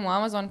direkt dam v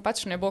Amazon,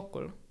 pač ne bo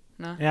cool.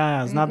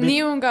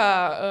 Ni unga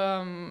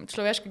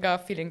človeškega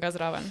feelinga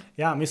zraven.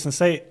 Ja, mislim,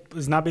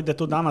 zna biti, da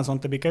tudi Amazon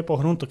tebi kaj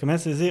pohrunto, ker meni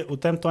se zdi v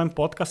tem tvojem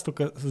podcastu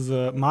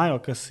z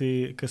Majo, ki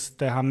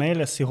ste ga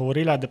imeli, si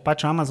govorila, da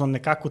pač Amazon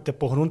nekako te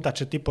pohrunta,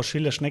 če ti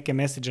pošiljaš neke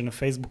message na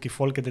Facebooku,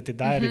 folke, da ti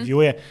daje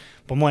reviewje,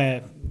 po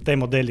moje te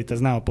modeli te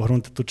znajo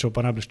pohrunta, tudi če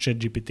uporabljaš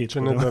ChatGPT. Če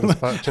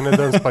ne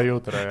danes pa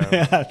jutra.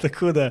 Ja,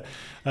 tako da...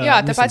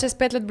 te pa čez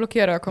 5 let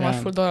blokirajo, ko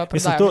imaš ful dola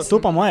prodajo.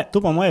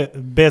 Tu pa moje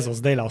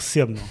Bezos dela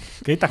osebno,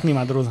 ker itak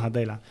nima drugega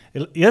dela.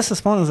 Jaz se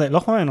spomnim,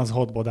 lahko imam eno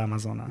zgodbo od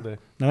Amazona.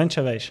 Ne vem,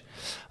 če veš.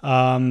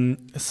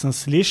 Sem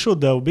slišal,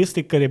 da v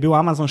bistvu, ker je bil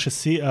Amazon še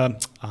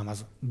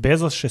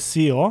Bezos še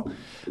CEO,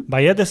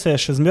 da se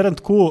je še zmeraj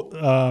tako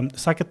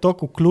vsake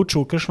toliko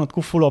vključil v kakšno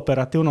tako full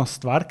operativno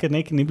stvar, ker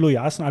nekaj ni bilo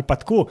jasno, ali pa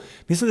tako,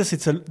 mislim,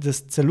 da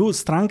celo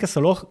stranke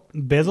so lahko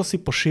Bezosi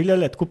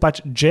pošiljali, tako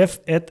pač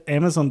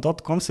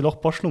jeff@amazon.com si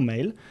lahko pošlju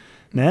mail,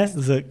 ne,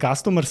 z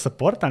customer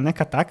support ali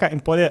neka taka in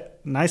pol je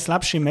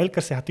najslabši mail,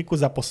 ker se je tako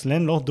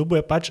zaposlen, lahko dubo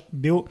je pač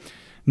bil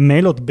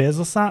mail od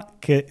Bezosa,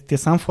 ki ti je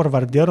sam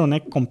forwardiral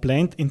nek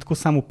complaint in tako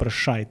sam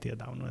vprašaj ti je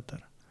dal noter.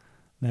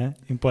 Ne?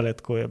 In pol je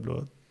tako je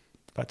bilo,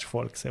 pač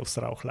folk se je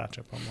usral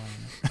hlače, po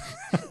mojem.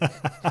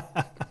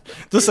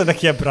 Tu se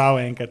nekje prav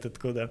enkrat,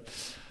 tako da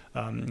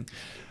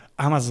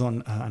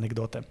Amazon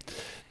anekdote.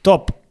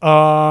 Top.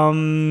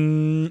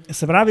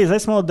 Se pravi,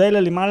 zdaj smo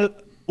oddelali malo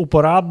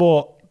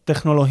uporabo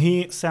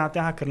tehnologij, vse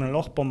tega, ker nam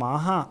lahko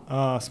pomaga,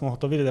 smo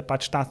gotovili, da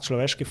pač ta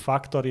človeški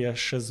faktor je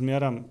še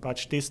zmeraj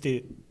pač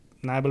tisti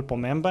najbolj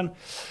pomemben.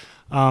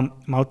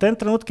 V tem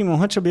trenutku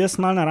mogoče bi jaz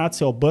malo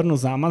naracijo obrnil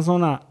z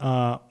Amazona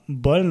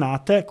bolj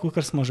nate, kot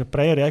smo že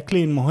prej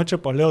rekli in mogoče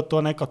pogledal to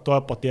neko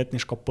tvoje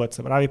podjetniško pot.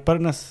 Se pravi,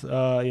 pri nas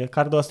je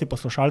kar dosti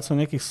poslušalcev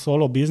nekih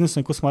solo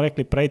biznisov in kot smo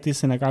rekli prej, ti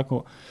si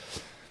nekako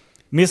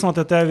mi smo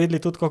te videli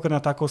tudi kot na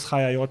tako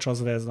vzhajajočo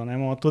zvezdo. Ne?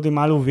 Bomo tudi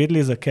malo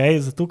videli, zakaj.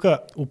 Zato, ker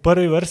v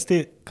prvi vrsti,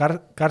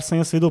 kar sem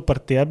jaz videl pri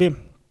tebi,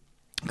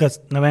 ker,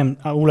 ne vem,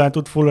 Ula je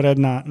tudi full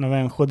redna, ne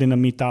vem, hodi na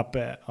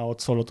meetupe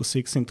od Solo to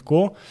Six in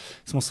tako,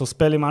 smo se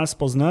uspeli malo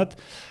spoznati.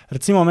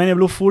 Recimo, meni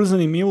je bilo full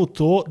zanimivo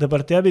to, da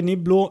pri tebi ni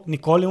bilo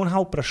nikoli unha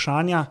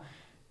vprašanja,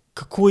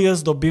 kako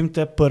jaz dobim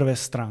te prve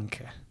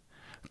stranke.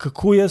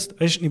 Kako jaz,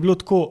 veš, ni bilo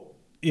tako,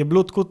 je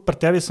bilo tako pri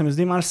tebi, se mi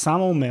zdi malo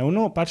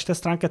samoumevno, pač te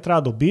stranke treba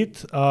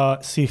dobiti,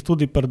 si jih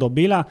tudi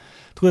pridobila.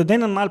 Tako da daj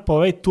nam malo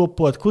povej to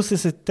pot, kako si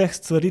se teh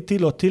stvari ti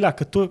lotila,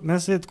 ker to meni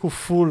se je tako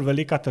ful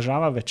velika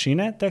težava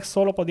večine teh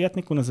solo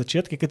podjetnikov na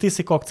začetku, ker ti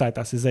si koliko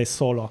cajta si zdaj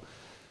solo?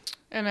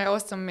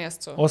 8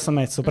 mesecev. 8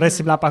 mesecev, prej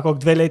si bila pa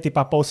koliko 2 leti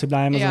pa pol si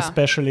bila Amazon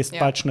specialist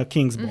pač na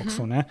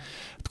Kingsboxu, ne?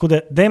 Tako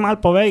da daj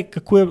malo povej,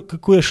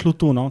 kako je šlo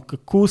tu, no?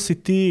 Kako si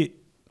ti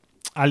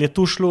ali je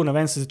tu šlo, ne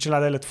vem, si začela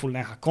delati ful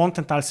neha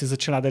content, ali si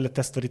začela delati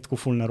te stvari tako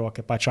ful na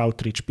roke, pač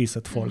outreach,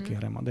 pisati folki,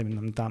 gremo, da bi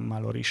nam tam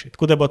malo rešiti.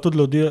 Tako da bo tudi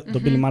ljudi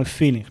dobili malo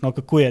feeling, no,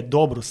 kako je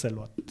dobro se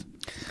lotiti.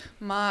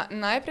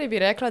 Najprej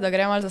bi rekla, da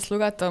gre malo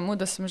zasluga temu,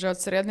 da sem že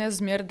od srednje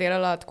zmer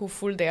delala tako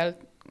ful del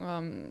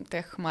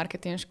teh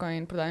marketinško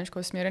in prodajniško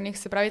usmerjenih.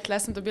 Se pravi, tle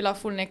sem dobila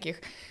ful nekih,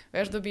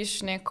 veš,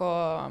 dobiš neko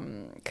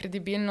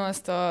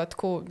kredibilnost,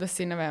 tako, da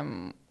si, ne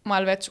vem,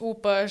 malo več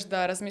upaš,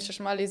 da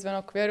razmišljaš malo izven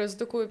okvirja,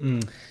 zato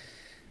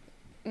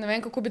ne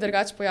vem, kako bi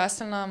drugače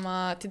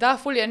pojasnila, ti da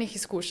ful enih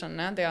izkušenj,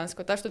 ne,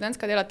 dejansko. Ta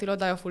študentska dela ti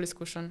dajo ful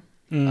izkušenj.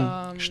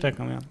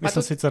 Štekam, ja.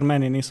 Mislim, sicer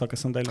meni niso, ker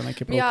sem delal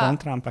nekaj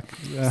kontra, ampak...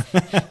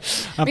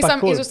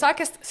 Mislim, iz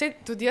vsake,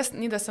 tudi jaz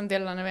ni, da sem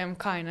delala ne vem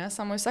kaj, ne,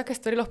 samo iz vsake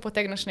stvari lahko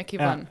potegneš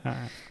nekaj ven.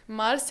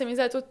 Mal se mi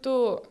zdaj tudi tu,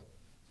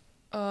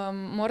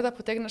 morda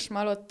potegneš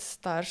malo od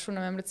staršev,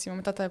 ne vem, recimo,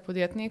 tata je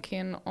podjetnik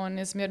in on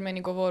je zmer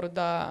meni govoril,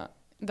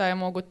 da je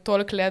mogel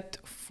toliko let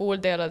ful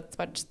delati,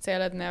 pač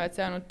cele dneve,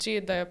 cele noči,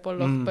 da je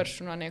pol lahko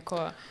prišel na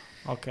neko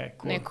Okay,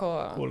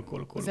 cool,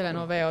 neko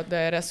zeleno vejo, da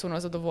je res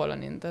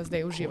zadovoljen in da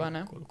zdaj uživa.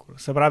 Cool.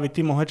 Se pravi,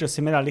 ti mogoče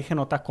si imela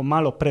eno tako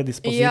malo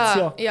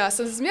predispozicijo? Ja,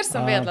 sem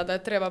vedela, da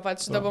je treba,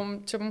 pač, da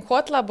če bom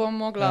hotela, bom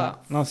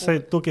mogla. No,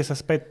 tukaj se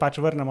spet pač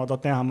vrnemo do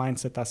tega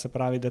mindseta, se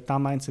pravi, da ta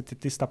mindset je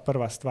tista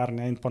prva stvar,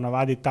 ne? In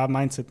ponavadi ta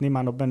mindset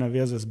nima nobene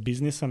veze z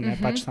biznisom, ne?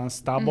 Pač sam s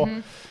tabo,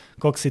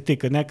 koliko si ti,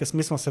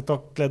 mi smo se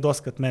to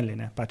doskrat menili,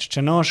 ne? Pač,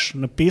 če noš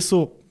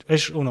napisal,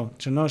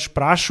 če noš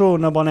prašal,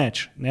 ne bo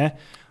neč, ne?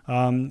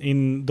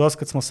 In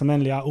doskrat smo se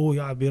menili,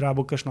 bi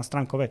rabo kakšno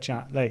stranko več,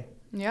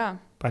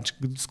 pač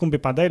skum bi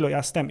pa dejlo,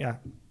 s tem,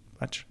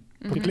 pač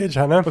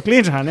pokliča, ne?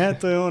 Pokliča, ne,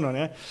 to je ono,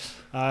 ne.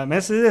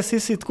 Meni se zdi, da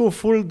si tako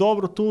ful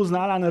dobro tu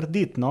znala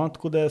narediti, no,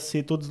 tako da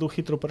si tudi zelo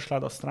hitro prišla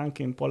do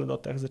stranke in pole do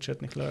teh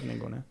začetnih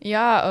learningov, ne.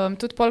 Ja,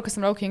 tudi pol, ko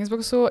sem bila v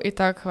Kingsboxu, in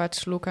tako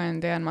pač Luka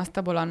in Dejan ima sta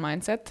bolan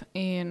mindset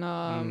in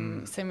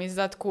se mi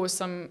zdi, tako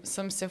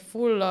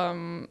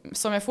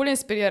so me ful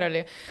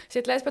inspirirali. Se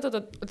je tle spet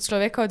od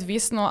človeka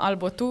odvisno, ali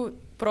bo tu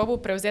probil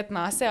prevzeti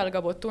nase, ali ga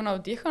bo tu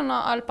navdihnilo,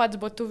 ali pač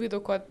bo tu videl,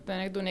 kot da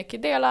nekdo nekaj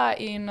dela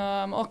in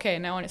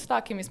ne, oni so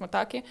taki, mi smo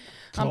taki,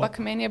 ampak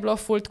meni je bilo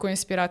ful tako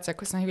inspiracija,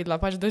 ko sem jih videla,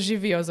 pač da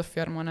živijo za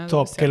firmo. Ne,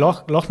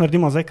 lahko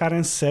naredimo zdaj kar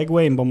en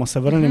segway in bomo se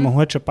vrnili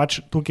mogoče pač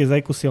tukaj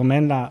zdaj, ko si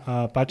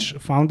omenila pač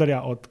founderja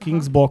od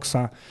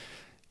Kingsboxa,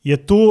 je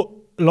tu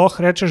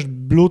lahko rečeš,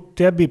 bilo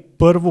tebi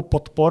prvo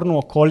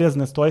podporno okolje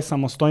z tvoji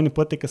samostojni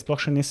poti, ki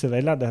sploh še nisi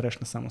vedela, da greš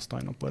na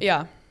samostojno pot.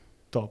 Ja.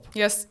 Top.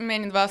 Jaz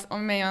meni dva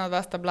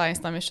sta bila in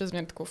sta mi še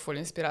zmeraj tako ful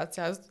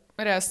inspiracija.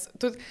 Res,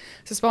 tudi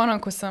se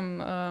spomnim, ko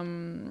sem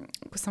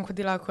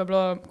hodila, ko je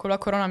bila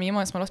korona mimo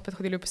in smo lahko spet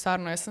hodili v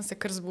pisarno, jaz sem se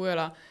kar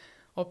zbujala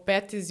o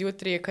 5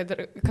 zjutraj,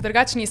 ker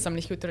drugače nisem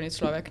njih jutranji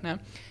človek, ne.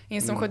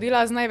 In sem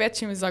hodila z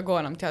največjim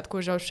zagonom,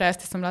 tako že v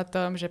 6 sem bila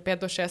tam, že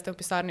 5 do 6 v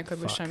pisarni, ko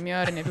je bil še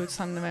Mir in je bil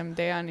sam, ne vem,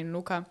 Dejan in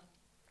Luka.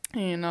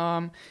 In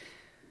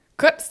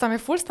sta me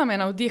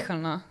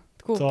navdihnila.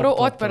 Prav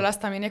odprla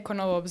sta mi neko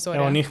novo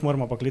obzorje. Evo, njih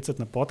moramo poklicati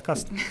na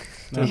podcast.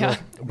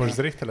 Boš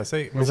zrihtala.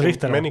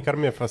 Meni, kar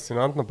mi je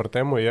fascinantno pri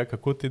temu, je,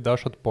 kako ti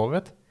daš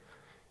odpoved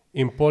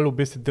in pol v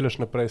bistvu delaš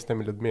naprej s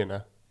temi ljudmi,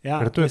 ne?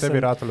 Ker tu je tebi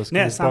ratalo s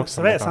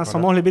Kingsboxom. Sam so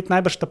mogli biti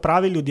najbrž ta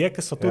pravi ljudje,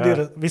 ki so tudi,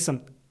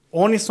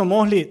 oni so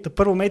mogli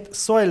prvo imeti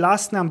svoje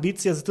lastne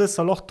ambicije, zato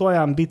so lahko tvoje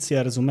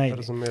ambicije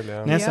razumeli.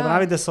 Se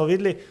pravi, da so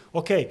videli,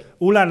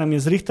 Ula nam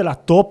je zrihtala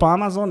to po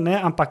Amazon, ne,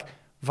 ampak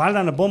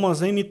valjda ne bomo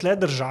zdaj mi tle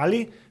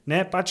držali,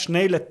 ne, pač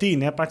ne leti,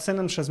 ne, pač se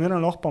nam še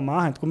zmeraj lahko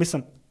pomaga.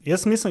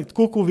 Jaz mislim,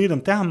 tako ko vidim,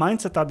 tega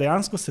mindseta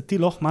dejansko se ti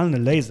lahko malo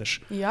nalezeš.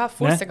 Ja,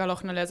 ful se ga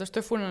lahko nalezeš,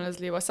 to je ful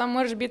nalezljivo. Samo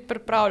moraš biti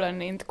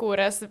pripravljen in tako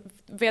res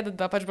vedeti,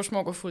 da pač boš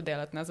mogel ful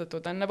delati, ne, zato,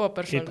 da ne bo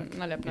prišel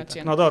na lep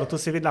način. No dobro, tu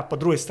si videla po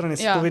drugi strani,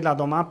 si tu videla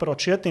doma pri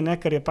očeti, ne,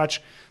 ker je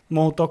pač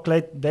mogel to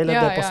klejt delati,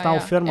 da je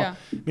postavil firmo.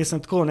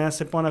 Mislim tako, ne,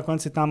 se po na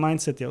konci ta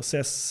mindset je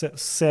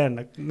vse,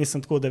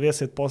 mislim tako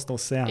 90%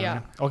 vse, ne.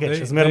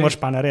 Če zmeraj moraš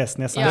pa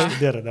narediti, ne, samo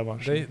študirati, da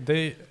boš.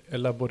 Dej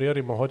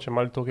elaboriraj mogoče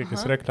malo tukaj, ki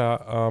si rekla,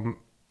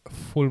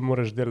 ful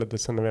moraš delati, da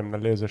se, ne vem,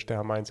 nalezeš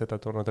tega mindseta,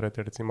 to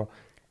nadreti, recimo.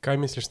 Kaj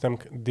misliš s tem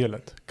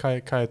delati?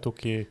 Kaj je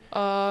tukaj?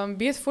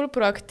 Biti ful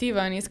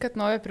proaktiven, iskati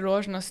nove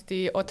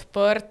priložnosti,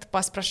 odprt,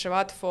 pa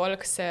spraševati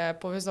folk, se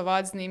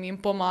povezovati z njimi in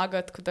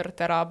pomagati, kadar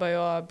te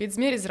rabajo. Biti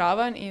zmeri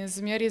zraven in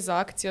zmeri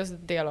za akcijo, za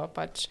delo.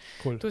 Pač.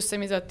 Cool. Tu se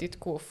mi zdi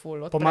tako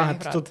ful.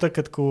 Pomagati tudi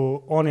takrat,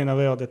 ko oni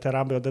navejo, da te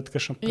rabajo, da ti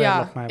kakšen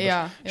predlog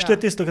najbolj. Što je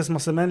tisto, kar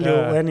smo se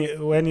menili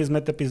v eni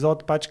izmed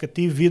epizod, pač, kad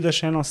ti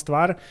vidiš eno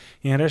stvar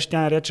in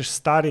rečeš,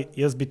 stari,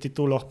 jaz bi ti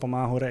tu lahko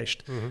pomagal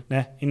rešiti.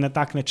 In na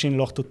tak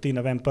način lahko tudi ti,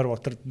 ne vem, prvo,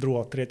 drugo,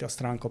 tretjo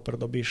stranko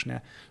pridobiš,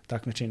 ne,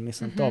 tak način,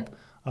 mislim, top.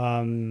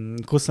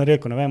 Ko sem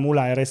rekel, ne vem,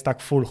 Ula je res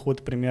tak ful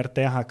hud primer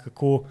tega,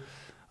 kako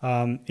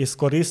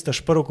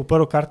izkoristiš prvo,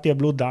 kar ti je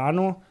bilo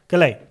dano,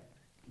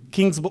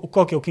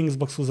 koliko je v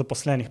Kingsboxu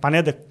zaposlenih? Pa ne,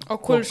 da...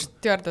 Okoli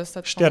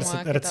 40.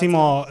 40,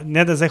 recimo,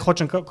 ne da zdaj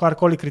hočem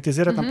karkoli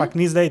kritizirati, ampak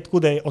ni zdaj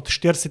tako, da od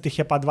 40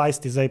 je pa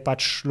 20 zdaj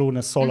pač šlo na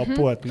solo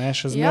pot, ne,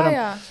 še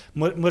zmeraj.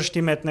 Moraš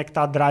ti imeti nek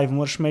ta drive,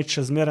 moraš imeti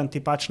še zmeraj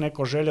ti pač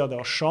neko željo,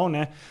 da boš šel,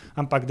 ne,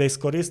 ampak da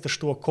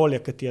izkoristiš to okolje,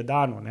 ki ti je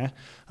dano, ne.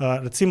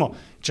 Recimo,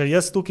 če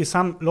jaz tukaj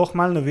sam lahko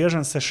malo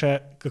navežem se še,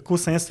 kako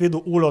sem jaz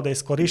videl Ulo, da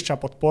izkorišča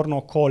podporno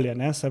okolje,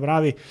 ne, se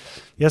pravi,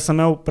 jaz sem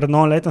imel pred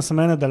novim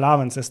letom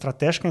delavnice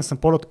strateške in sem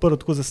pol odprl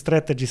tako za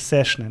strategy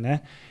sessione, ne,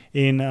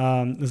 in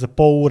za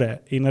pol ure.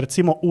 In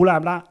recimo Ula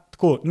je bila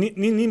tako,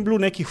 ni bilo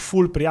nekih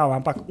full prijav,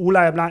 ampak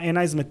Ula je bila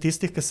ena izmed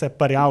tistih, ki se je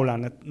prijavila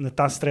na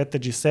ta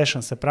strategy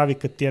session, se pravi,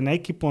 kad ti je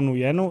nekaj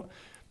ponujeno,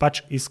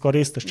 pač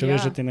izkoristiš, če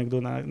veš, da ti nekdo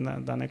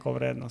da neko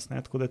vrednost,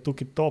 ne, tako da je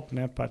tukaj top,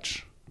 ne,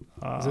 pač.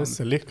 Zdaj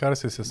se lih, kar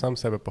si se sam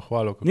sebe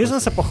pohvalil. Nisem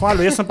se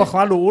pohvalil, jaz sem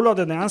pohvalil Ulo,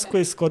 da dejansko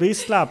je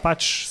izkoristila,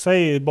 pač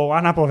sej bo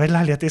ona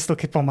povedala, ali je tisto,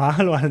 ki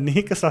pomagalo ali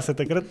ni, ki sva se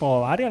takrat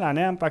pogovarjala,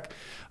 ne, ampak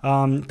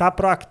ta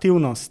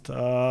proaktivnost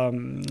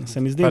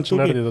se mi zdi... Pač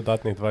naredi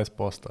dodatnih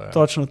 20%. Ja.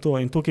 Točno to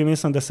in tukaj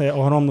mislim, da se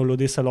ogromno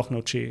ljudi se lahko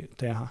nauči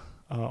tega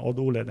od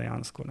Ule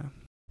dejansko, ne.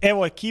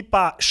 Evo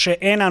ekipa, še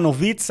ena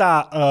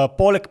novica,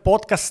 poleg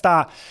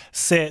podcasta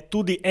se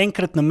tudi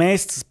enkrat na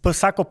mesec,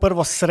 vsako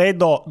prvo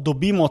sredo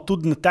dobimo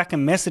tudi na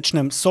takem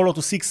mesečnem Solo to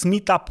Six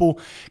meetupu,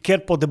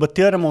 kjer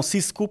podebatiramo vsi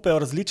skupaj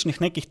o različnih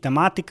nekih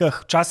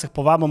tematikah, včasih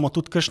povabimo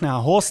tudi kakšnega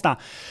gosta,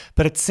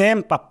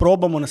 predvsem pa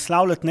probamo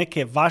naslavljati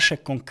neke vaše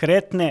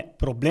konkretne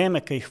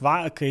probleme, ki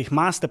jih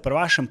imate pri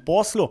vašem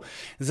poslu.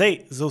 Zdaj,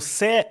 za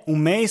vse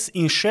vmes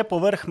in še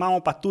povrh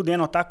imamo pa tudi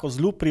eno tako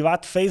zelo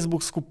privat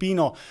Facebook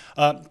skupino,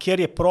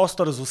 kjer je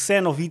prostor za vse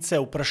novice,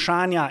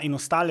 vprašanja in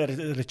ostale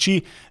reči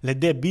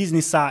glede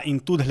biznisa in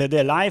tudi glede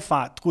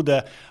lajfa, tako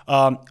da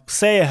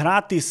vse je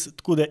gratis,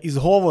 tako da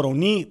izgovorov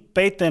ni,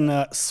 pejte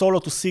na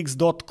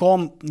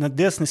solotosix.com, na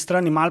desni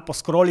strani malo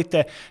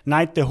poskrolite,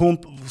 najdete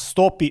gumb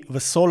vstopi v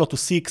Solo to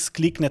Six,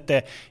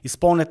 kliknete,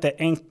 izpolnite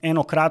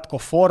eno kratko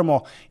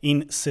formo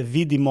in se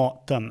vidimo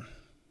tam.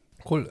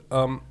 Cool.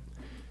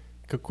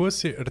 Kako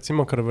si,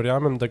 recimo, ker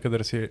verjamem, da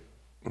kadar si,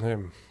 ne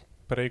vem,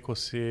 prej, ko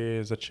si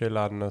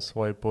začela na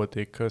svoji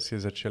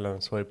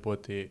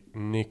poti,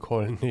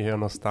 nikoli ni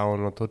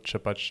enostavno, tudi če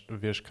pač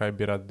veš, kaj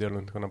bi rad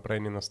delal in tako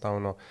naprej, ni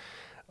enostavno.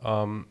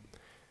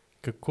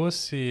 Kako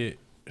si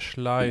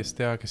šla iz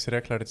tega, ki si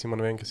rekla, recimo,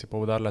 ne vem, ki si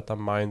poudarila ta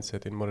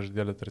mindset in moraš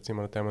delati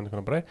recimo na tem in tako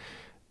naprej,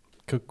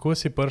 kako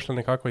si prišla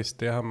nekako iz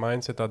tega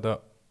mindseta,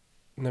 da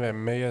ne vem,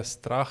 me je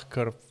strah,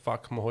 ker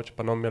mogoče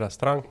pa ne imela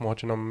strank,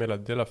 mogoče ne imela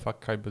dela,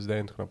 kaj bo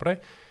zdaj in tako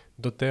naprej,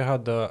 do tega,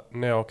 da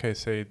ne, ok,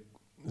 sej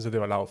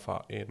zadeva laufa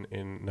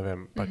in ne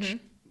vem, pač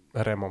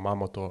remo,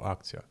 imamo to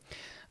akcijo.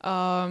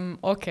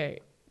 Ok.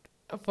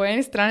 Po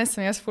eni strani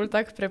sem jaz ful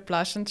tak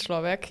preplašen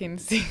človek in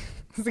si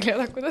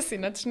zgleda, kot da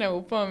si nič ne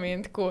upam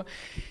in tako.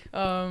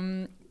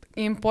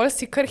 In pol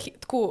si kar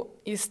tako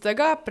iz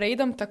tega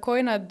preidem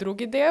takoj na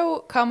drugi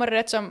del, kamor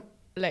rečem,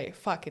 lej,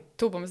 fuck it,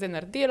 tu bom zdaj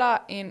naredila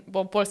in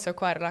bom pol se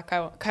ukvarjala,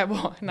 kaj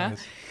bo, ne?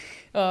 Nice.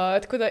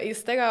 Tako da iz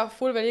tega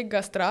ful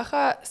velikega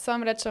straha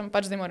sam rečem,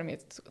 pač zdaj moram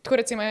iti. Tako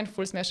recimo en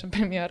ful smešen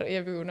primer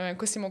je bil, ne vem,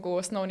 ko si mogel v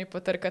osnovni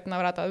potrkati na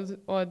vrata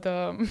od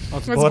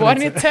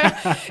zbornice,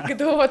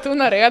 kdo bo tu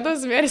naredil,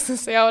 zmeri sem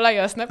se javila,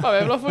 jaz ne, pa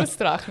je bilo ful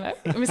strah, ne.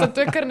 Mislim, to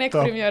je kar nek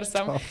primer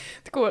sam.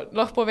 Tako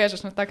lahko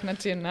povežeš na tak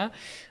način, ne.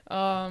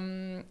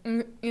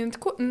 In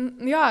tako,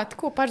 ja,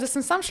 tako, pač da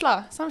sem sam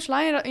šla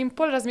in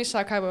pol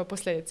razmišljala, kaj bojo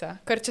posledice.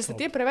 Ker če se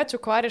ti preveč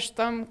ukvarjaš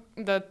tam,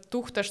 da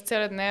tuhtaš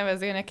cele dneve,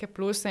 zdaj neke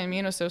pluse in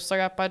minuse,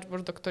 vsega pač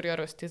boš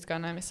doktoriral iz tizga,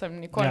 ne,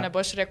 mislim, nikoli ne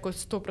boš rekel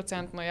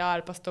 100% ja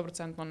ali pa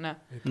 100% ne.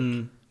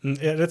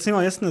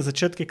 Recimo, jaz na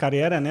začetki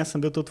kariere, ne,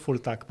 sem bil tudi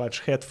ful tak, pač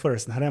head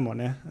first, gremo,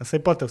 ne,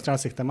 sej potem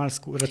včasih te malo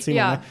recimo,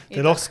 ja, ne,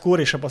 te lahko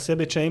skuriš, a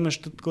posebej, če imaš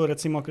tudi,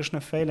 recimo,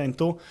 kakšne fejle in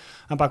tu,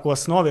 ampak v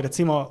osnovi,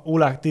 recimo,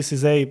 Ula, ti si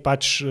zdaj,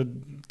 pač,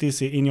 ti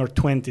si in your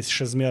 20s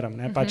še zmeram,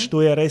 ne, pač tu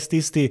je res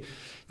tisti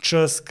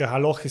čas, ki ga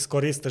lahko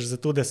izkoristiš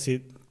za to, da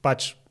si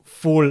pač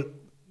ful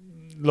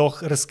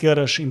lahko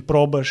riskiraš in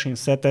probaš in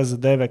vse te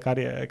zadeve, kar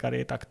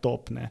je tak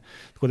top, ne.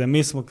 Tako da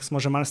mi smo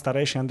že malo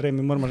starejši, Andrej,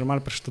 mi moramo že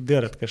malo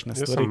preštudirati kakšne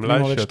stvari, ki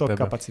imamo več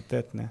toliko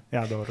kapacitet, ne.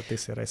 Ja, dobro, ti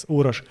si res.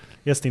 Uroš,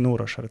 jaz in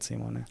Uroš,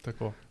 recimo, ne.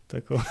 Tako.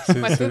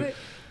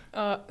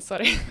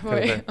 Sorry,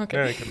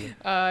 okay.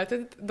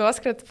 Tudi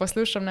doskrat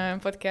poslušam, ne vem,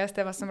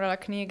 podcaste, pa sem brala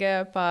knjige,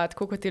 pa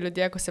tako kot ti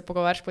ljudje, ko se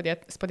pogovarjaš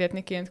s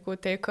podjetniki in tako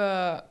te,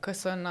 ki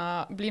so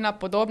bili na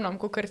podobnem,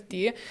 kakor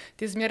ti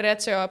zmer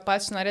rečejo,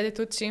 pač naredi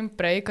tudi čim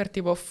prej, ker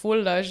ti bo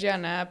ful lažje,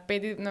 ne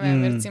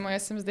vem, recimo,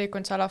 jaz sem zdaj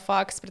končala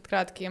faks pred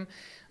kratkim,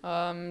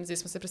 zdaj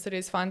smo se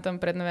preselili s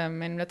fantom pred, ne vem,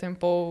 enim letom in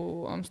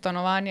pol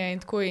stanovanja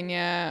in tako in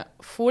je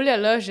ful je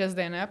lažje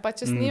zdaj, ne,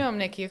 pač jaz nimam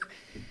nekih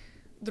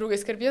druge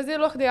skrbi. Jaz zdaj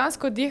lahko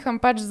dejansko diham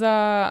pač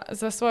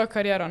za svojo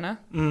kariero, ne?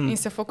 In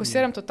se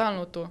fokusiram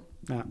totalno v to.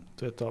 Ja,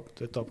 to je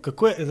top.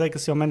 Kako je, zdaj,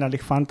 ko si omenjali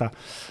fanta,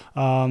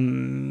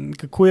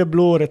 kako je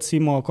bilo,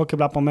 recimo, koliko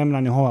je bila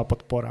pomembna njegova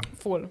podpora?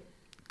 Ful.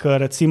 Ker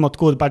recimo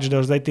tako, pač, da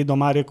zdaj ti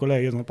doma rekel,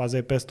 jaz pa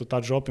zdaj pestu ta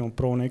job in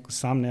prav neko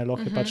sam, ne,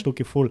 lahko je pač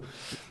tukaj ful.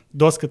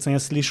 Doskrat sem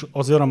jaz slišal,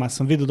 oziroma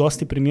sem videl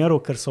dosti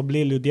primerov, ker so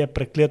bili ljudje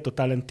prekleto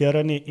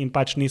talentirani in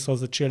pač niso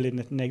začeli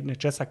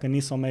nečesa, ker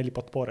niso imeli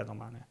podpore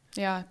doma, ne.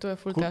 Ja, to je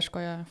ful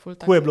težko, ja.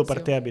 Kako je bilo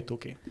pri tebi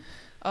tukaj?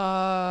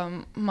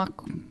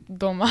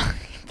 Doma,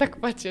 tako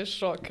pač je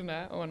šok, ne,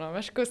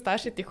 veš, ko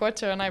starši ti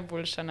hočejo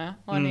najboljše, ne,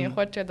 oni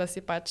hočejo, da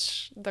si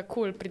pač, da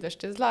cool prideš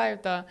čez live,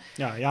 da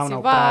si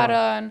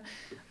varen,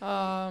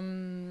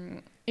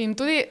 in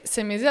tudi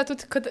se mi zdi, da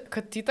tudi,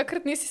 kad ti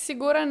takrat nisi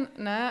siguren,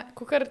 ne,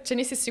 kakor, če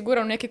nisi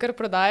siguren v nekaj, kar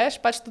prodajaš,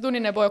 pač tudi oni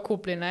ne bojo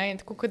kupili, ne,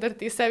 in tako,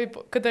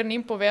 kadar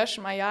njim poveš,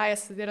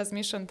 jaz se zdaj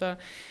razmišljam, da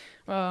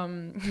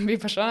bi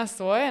pa šla na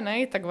svoje,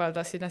 ne, in tako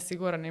da si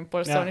nesiguren in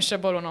pol so oni še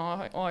bolj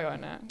ojoj,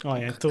 ne,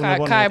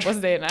 kaj bo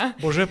zdaj, ne.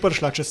 Bo že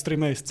prišla čez 3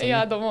 mesece.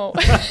 Ja, domov,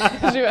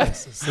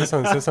 živeti.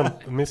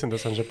 Mislim, da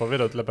sem že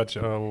povedal tle pač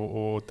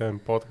v tem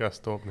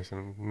podcastu,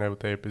 mislim, ne v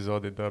tej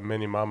epizodi, da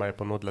meni mama je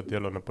ponudila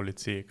delo na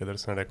policiji,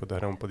 kadar sem rekel, da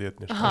grem v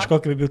podjetništvo. Veš,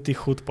 koliko bi bil ti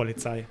hud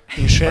policaj.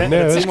 In še,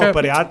 recimo,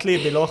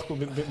 prijatelji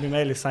bi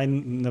imeli saj,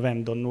 ne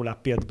vem, do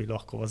 0,5 bi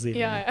lahko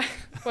vozili. Ja.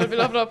 To je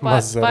bilo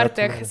par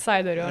teh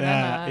sajderjev.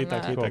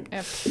 Itak.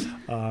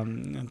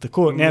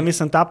 Tako,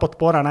 mislim, ta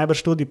podpora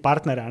najbrž tudi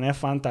partnerja, ne,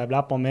 fanta, je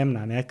bila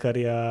pomembna, ne, ker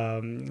je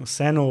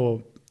vseeno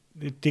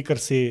ti, ker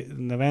si,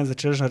 ne vem,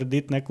 začneš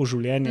narediti neko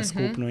življenje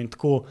skupno in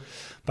tako,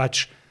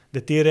 pač, da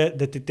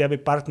ti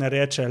tebi partner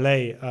reče,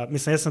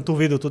 mislim, jaz sem tu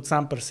videl tudi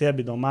sam pri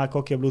sebi doma,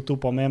 koliko je bilo tu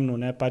pomembno,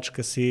 ne, pač,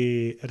 ker si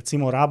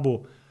recimo rabu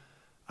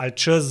ali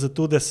čas za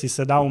to, da si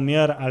se dal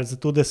mir, ali za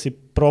to, da si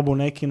probal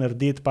nekaj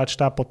narediti, pač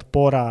ta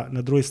podpora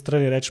na drugi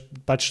strani reči,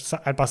 pač,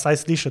 ali pa saj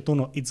slišati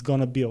it's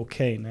gonna be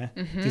okay, ne,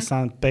 ti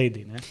sam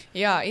pejdi, ne.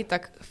 Ja,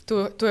 itak,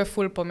 tu je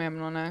ful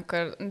pomembno, ne,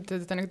 ker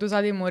te nekdo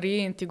zadnji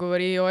mori in ti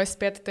govori,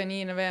 spet te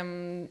ni, ne vem,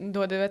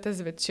 do 9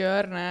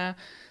 zvečer, ne,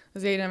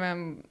 zdaj, ne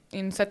vem,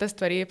 in vse te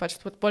stvari, pač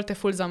pol te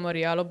ful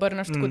zamori, ali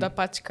obrneš tako, da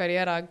pač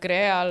karijera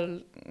gre, ali,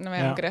 ne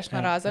vem, greš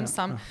na razen,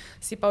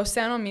 si pa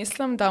vseeno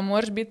mislim, da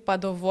moraš biti pa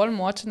dovolj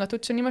močen, da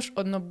tudi, če nimaš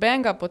od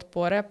nobenega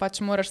podpore,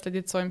 pač moraš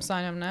slediti svojim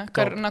sanjam, ne,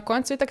 ker na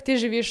koncu itak ti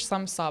živiš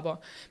sam s sabo.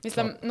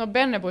 Mislim,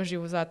 noben ne bo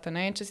živ zate,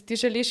 ne, in če si ti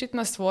želiš iti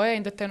na svoje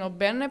in da te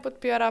noben ne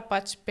podpira,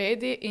 pač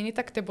pejdi in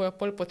itak te bojo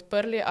pol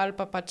podprli, ali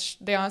pa pač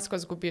dejansko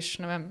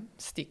zgubiš, ne vem,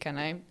 stike,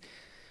 ne.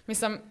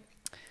 Mislim,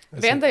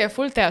 vem, da je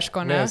ful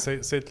težko, ne?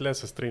 Sej tle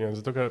se strinjam,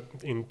 zato ker,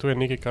 in tu je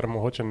nekaj, kar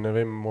mogoče, ne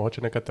vem,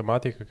 mogoče neka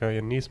tematika, ki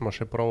je nismo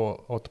še prav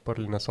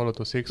odprli na Solo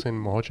to Sexu in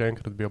mogoče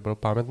enkrat bi jo bilo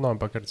pametno,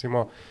 ampak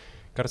recimo,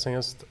 kar sem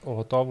jaz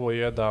ugotovil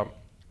je, da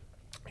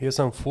jaz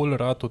sem ful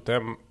rad v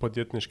tem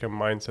podjetniškem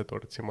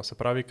mindsetu, recimo, se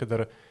pravi,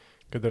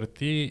 kadar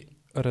ti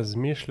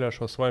razmišljaš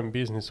o svojem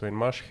biznisu in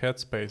imaš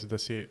headspace, da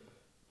si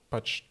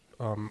pač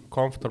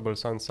comfortable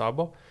sam s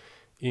sabo,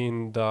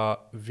 in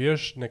da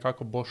veš,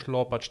 nekako bo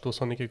šlo, pač to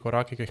so neki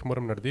koraki, ki jih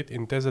moram narediti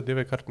in te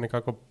zadeve kar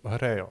nekako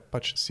grejo.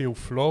 Pač si v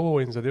flowu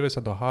in zadeve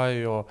se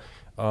dohajajo,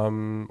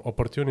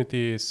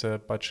 opportunity se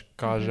pač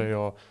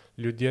kažejo,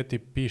 ljudje ti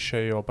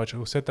pišejo, pač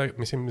vse tak,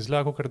 mislim,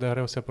 zelo kakor da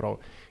gre vse prav.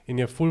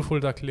 In je ful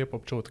tak lep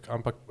občutek,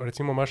 ampak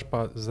recimo imaš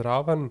pa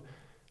zraven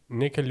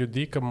nekaj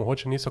ljudi, ki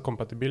mogoče niso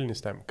kompatibilni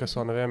s tem, ki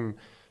so, ne vem,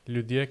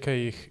 ljudje,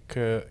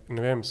 ki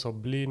so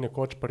bili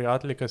nekoč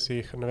prijatelji,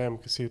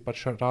 ki si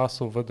pač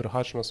rasel v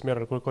drugačno smer,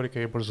 ali koliko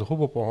jih boš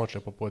zahubil pomoče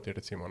po poti,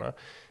 recimo, ne,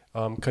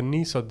 ki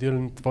niso del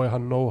tvojega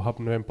know-how,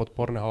 ne vem,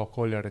 podpornega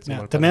okolja,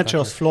 recimo. Ja, te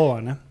mečejo s flowa,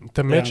 ne?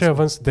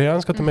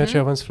 Dejansko te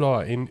mečejo ven s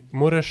flowa in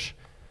moraš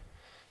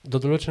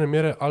do določene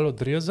mere ali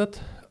odrezati,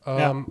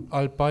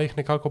 ali pa jih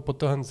nekako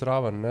potegniti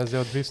zraven, ne,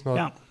 zdaj odvisno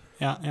od...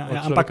 Ja,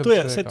 ampak to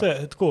je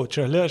tako,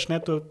 če gledaš, ne,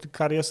 to,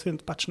 kar jaz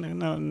vidim, pač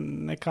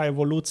neka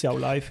evolucija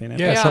v life.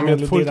 Sam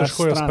je ful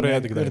težko jo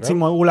sprejeti.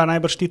 Recimo, Ula,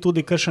 najbrž ti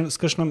tudi s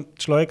kakšnim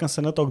človekom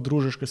se ne toliko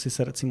družiš, ker si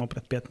se recimo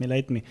pred 5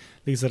 letmi,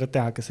 zaradi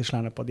tega, ker si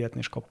šla na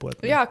podjetniško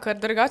pot. Ne? Ja, ker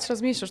drugače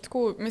razmišljaš,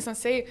 tako, mislim,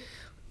 sej,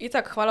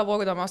 itak, hvala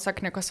Bogu, da ima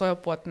vsak neko svojo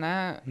pot,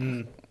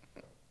 ne.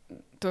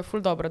 To je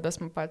ful dobro, da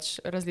smo pač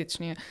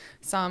različni.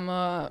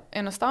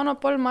 Enostavno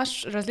pol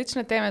imaš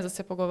različne teme za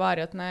se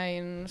pogovarjati, ne,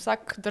 in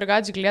vsak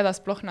drugače gleda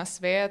sploh na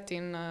svet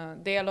in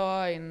delo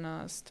in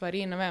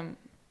stvari, ne vem,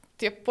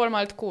 ti je pol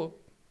malo tako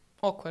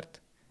awkward.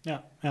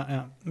 Ja.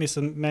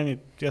 Mislim,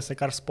 jaz se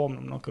kar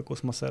spomnim, no, kako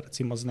smo se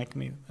recimo z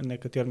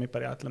nekaterimi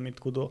prijateljami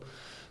tako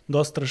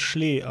dosti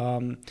razšli,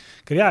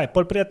 ker je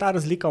pol prije ta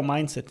razlika v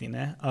mindseti,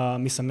 ne,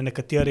 mislim,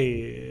 nekateri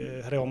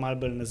grejo malo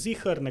bolj na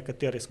ziher,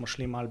 nekateri smo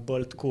šli malo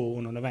bolj tako,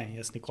 ne vem,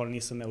 jaz nikoli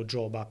nisem imel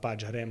joba,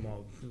 pač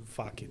gremo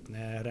fuck it,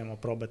 ne, gremo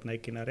probati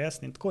nekaj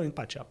narediti in tako in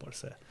pač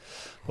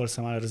pol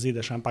se malo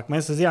razideš, ampak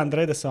meni se zdi,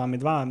 Andrej, da se vam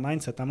je dva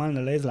mindseta malo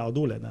nalezla od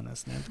Ule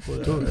danes, ne, tako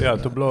da... Ja,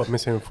 to bilo,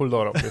 mislim, ful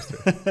dobro, v bistvu.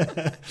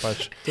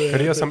 Pač,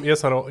 ker jaz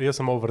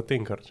sem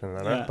overthinker,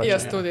 ne? Pač,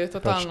 jaz tudi,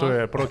 totalno. Pač to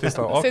je prav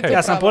tisto, okay.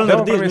 Ja, sem pol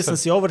naredil, mislim,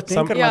 si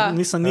overthinker,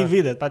 nisem ni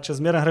videti, pa če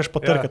zmeraj greš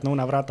potrkati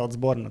na vrata od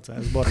zbornice.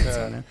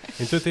 Ne.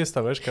 In to je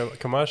tisto, veš,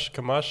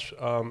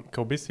 ki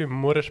v bistvu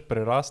moraš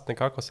prerasti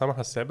nekako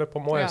samega sebe, po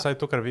mojem, vsaj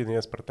to, kar vidim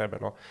jaz pri tebe,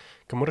 no.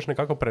 Ki moraš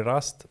nekako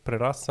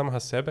prerasti samega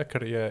sebe,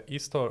 ker je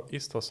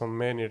isto so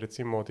meni,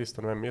 recimo,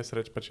 tisto, ne vem, jaz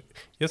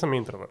sem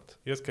introvert.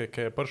 Jaz, ki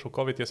je prišel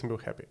COVID, jaz sem bil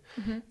happy.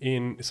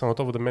 In sem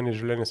gotovo, da meni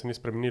življenje se ni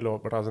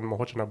spremenilo, razen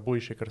mogoče na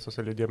bujši, ker so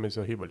se ljudje me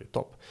izogibali,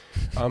 top.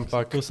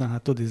 Ampak... Tu sem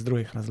tudi iz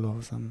drugih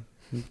razlogov, sem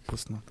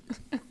pusnut.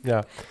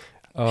 Ja.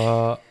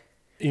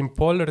 In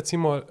pol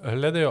recimo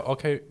gledajo,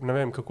 ne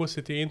vem, kako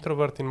si ti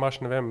introvert in imaš,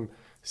 ne vem,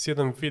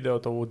 7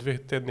 videov v 2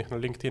 tednih na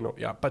LinkedInu.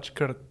 Ja, pač,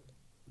 ker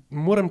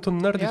moram to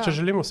narediti, če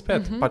želim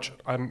uspet. Pač,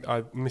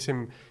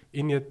 mislim,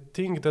 in je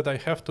thing that I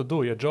have to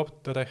do, je job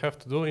that I have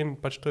to do in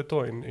pač to je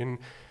to. In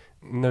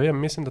ne vem,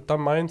 mislim, da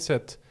ta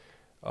mindset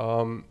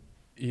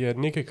je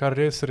nekaj, kar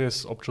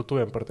res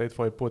občutujem pri tej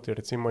tvoji poti,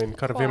 recimo, in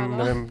kar vem,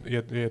 ne vem,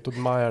 je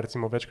tudi Maja,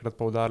 recimo, večkrat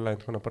poudarila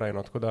in tako naprej,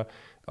 no, tako da,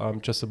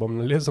 če se bom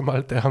nalezel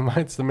malo tega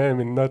mindset,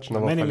 meni mi nič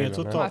ne bo falilo. Meni je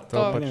to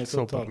top.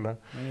 Super, ne.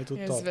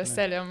 Jaz z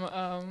veseljem.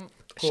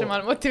 še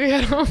malo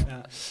motiviral.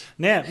 Ja.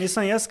 Ne,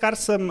 mislim, jaz, kar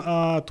sem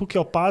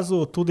tukaj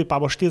opazil, tudi pa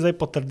boš ti zdaj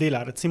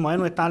potrdila. Recimo,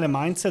 eno je tale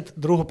mindset,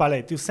 drugo pa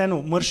ti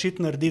vseeno moraš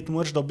iti narediti,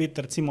 moraš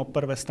dobiti recimo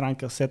prve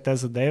stranke, vse te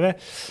zadeve.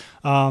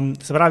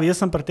 Se pravi, jaz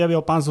sem pri tebi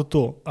opazil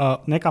tu,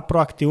 neka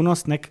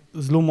proaktivnost, nek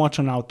zelo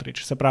močen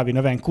outreach. Se pravi,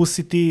 ne vem, ko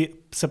si ti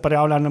se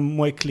prijavlja na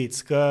moj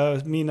klic,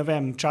 mi, ne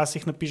vem,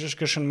 včasih napišeš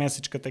kakšen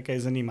message, ki te kaj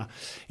zanima.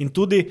 In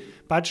tudi,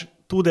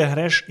 tudi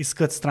greš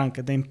iskat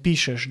stranke, da jim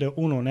pišeš, da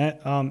je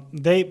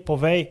dej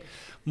povej,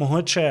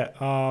 mogoče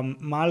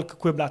malo,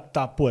 kako je bila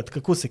ta pot,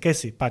 kako si, kaj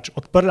si,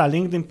 odprla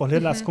LinkedIn,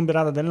 pogledala, s kom bi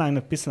rada delala in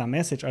napisala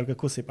message, ali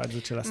kako si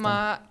začela s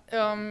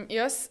tem?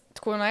 Jaz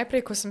tako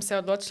najprej, ko sem se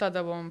odločila,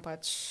 da bom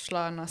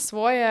šla na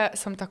svoje,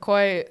 sem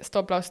takoj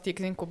stopila v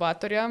stik z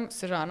inkubatorjem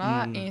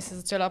Sežana in se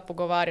začela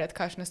pogovarjati,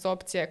 kakšne so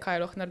opcije,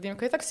 kaj lahko naredim,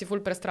 kaj tako si ful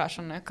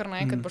prestrašen, ne? Ker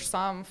naenkrat boš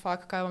sam,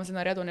 kaj bom zdaj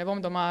naredil, ne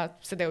bom doma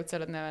sedel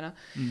cele dneve, ne?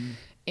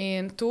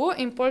 In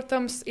pol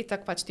tam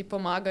itak ti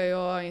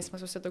pomagajo in smo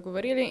se vse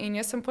dogovorili in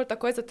jaz sem pol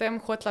takoj zatem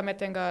hotela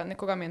imeti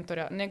nekega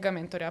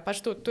mentorja.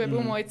 To je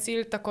bil moj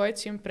cilj takoj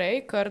čim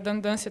prej, ker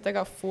danes je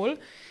tega ful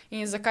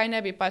in zakaj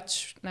ne bi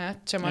ne,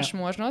 če imaš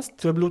možnost.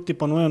 To je bilo ti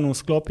ponujeno v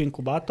sklopu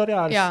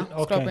inkubatorja? Ja,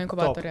 v sklopu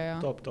inkubatorja, ja.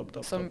 Top.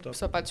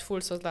 So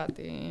ful so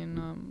zdati in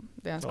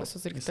dejansko so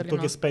zrekli.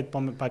 Tukaj spet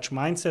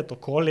mindset,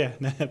 okolje.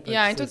 Ne,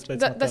 ja, in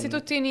tudi, da si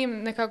tudi ti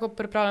njim nekako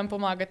pripravljen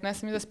pomagati, ne,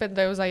 se mi da spet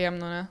da je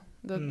vzajemno, ne.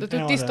 Da tudi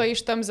ti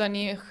stojiš tam za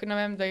njih, ne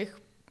vem, da jih...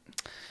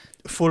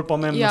 Ful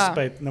pomembno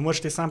spet. Ne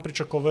moreš ti sam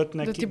pričakovati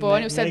da ti bo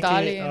oni vse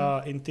dali.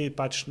 In ti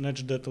neč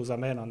dati v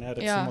zameno. Ne?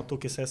 Recimo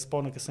tukaj se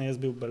spomnim, ker sem jaz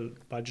bil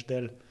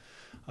del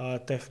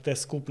te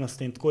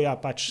skupnosti in tako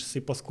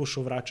si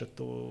poskušal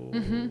vračati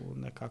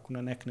nekako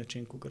na nek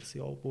način, kot si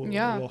lahko.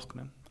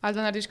 Ali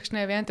da narediš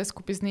kakšne evente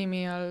skupaj z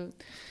njimi, ali...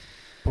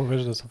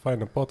 Poveš, da so fajn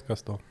na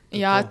podcastu.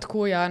 Ja,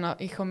 tako,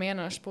 jih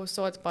omeniš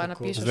povsod, pa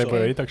napišeš. Zdaj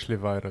bojo itak šli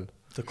viral.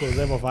 Tako,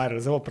 zdaj bo viral,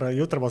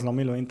 jutro bo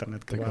zlomilo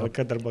internet,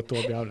 kadar bo to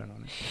objavljeno.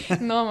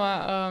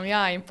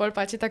 In pol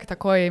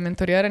takoj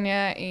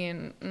mentoriranje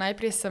in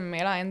najprej sem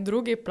imela en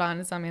drugi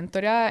plan za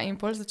mentorja in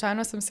pol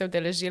začajno sem se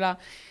udeležila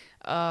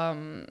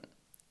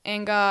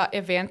enega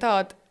eventa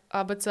od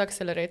ABC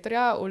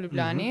Acceleratorja v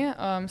Ljubljani.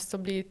 So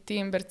bili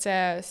Tim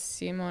Berce,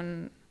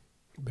 Simon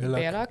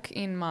Belak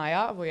in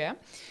Maja Voje.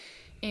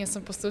 In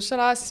sem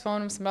poslušala, se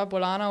spomnim, sem bila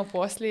bolana v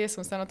posli,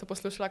 sem se na to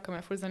poslušala, ker me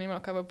je ful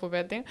zanimalo, kaj bo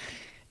povedati.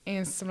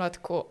 In sem bila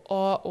tako,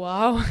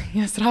 wow,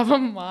 jaz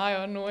rabim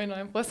Majo, nujno.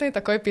 In potem sem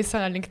takoj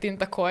pisala na LinkedIn,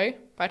 takoj.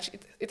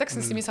 Itak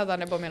sem si mislila,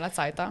 da ne bom imela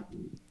cajta.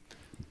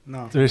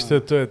 To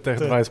je teh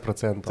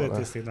 20%. To je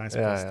tistih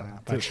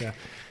 20%.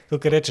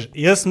 Tukaj rečeš,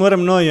 jaz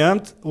moram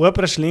jemati,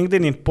 upraš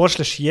LinkedIn in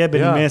pošleš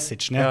jebeni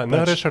message.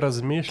 Ne reš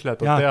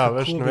razmišljati o tem,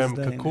 veš, ne vem,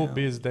 kako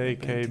bi zdaj,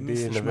 kaj bi,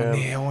 ne vem,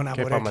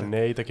 kaj pa ima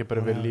ne, tako je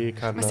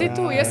prevelika.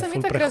 Jaz sem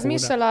itak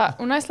razmišljala,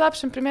 v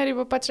najslabšem primeri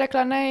bo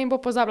rekla ne in bo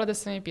pozabila, da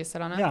sem ji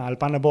pisala. Ja, ali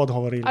pa ne bo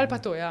odgovorila. Ali pa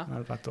to, ja.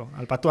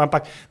 Ali pa to,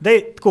 ampak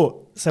dej,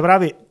 tako, se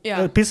pravi,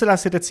 pisala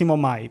si recimo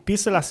Maji,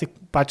 pisala si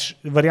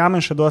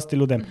verjamem še dosti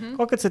ljudem.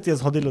 Koliko se ti je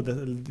zgodilo, da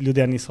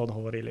ljudje niso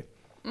odgovorili?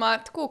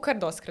 Tako, kar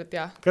doskrat,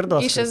 ja.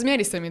 In še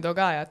zmeri se mi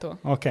dogaja to.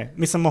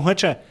 Mislim,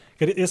 mogoče,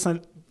 ker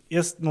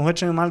jaz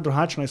mogoče imam malo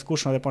drugačno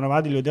izkušnjo, da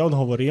ponavadi ljudje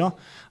odgovorijo,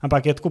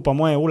 ampak je tako pa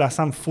moje ula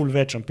sam ful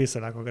večem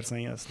pisala, kot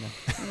sem jaz.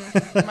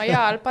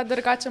 Ali pa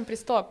drugačen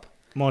pristop.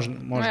 Možno.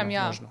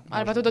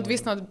 Ali pa tudi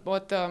odvisno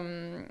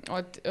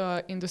od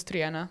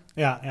industrije, ne?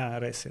 Ja,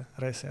 res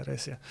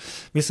je.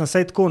 Mislim,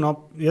 sej tako,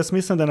 jaz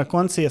mislim, da na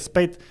konci je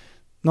spet,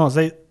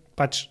 zdaj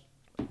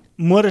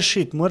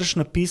moraš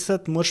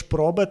napisati, moraš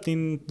probati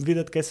in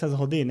videti, kaj se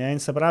zgodi. Ne? In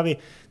se pravi,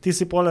 ti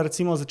si pol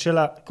recimo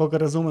začela, kako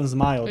razumem, z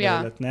Majo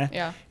delati. Ne?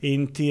 Ja.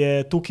 In ti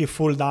je tukaj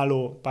ful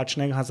dalo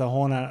nekega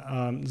zagona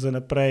za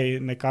naprej,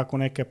 nekako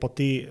neke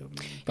poti,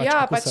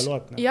 kako se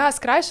loti. Ja,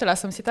 skrajšala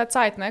sem si ta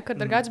cajt, ker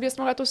drugače bi jaz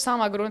mogla to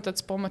sama gruntati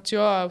s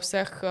pomočjo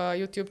vseh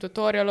YouTube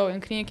tutorialov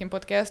in knjig in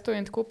podcastov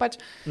in tako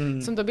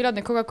sem dobila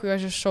nekoga, ki je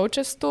že šel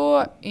čez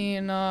to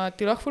in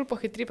ti lahko ful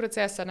pohitri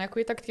procese, ko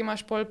itak ti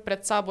imaš pol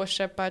pred sabo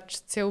še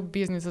cel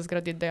biznis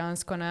zgraditi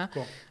dejansko, ne.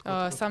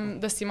 Sam,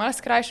 da si malo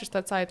skrajšaš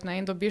ta cajt, ne,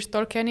 in dobiš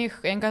toliko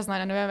enega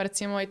znanja, ne vem,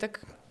 recimo, itak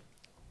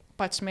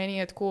meni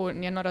je tako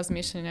njeno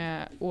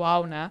razmišljanje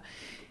wow, ne,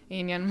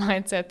 in njen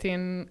mindset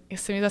in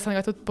se mi da sem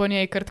ga tudi po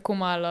njej kar tako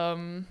malo...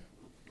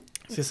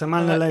 Si se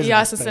malo nalezla?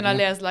 Ja, sem se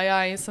nalezla, ja,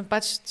 in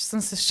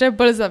sem se še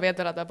bolj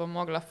zavedala, da bom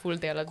mogla ful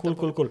delati.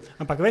 Cool.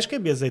 Ampak veš, kaj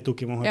bi je zdaj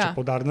tukaj mogoče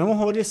poudariti? Ne bomo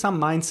govorili sam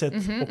mindset,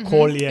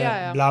 okolje,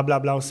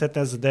 bla, vse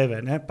te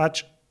zadeve, ne,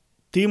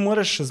 ti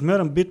moraš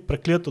zmeraj biti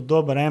prekleto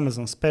dober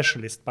Amazon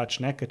specialist,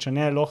 ker če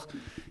ne, je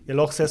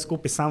lahko vse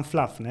skupaj sam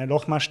fluff, ne,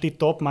 lahko imaš ti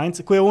top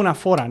mindset, ko je una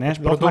fora, ne,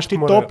 lahko imaš ti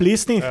top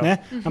listing,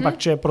 ne, ampak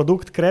če je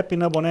produkt krepi,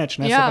 ne bo neč,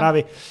 ne, se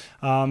pravi,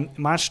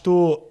 imaš tu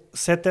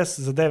vse te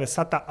zadeve,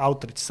 vsa ta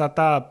outreach, vsa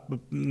ta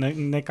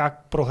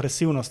nekak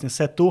progresivnost in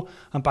vse tu,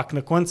 ampak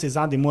na konci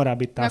zadnji mora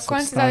biti ta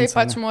substanca. Na konci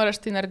zadnji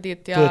moraš ti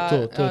narediti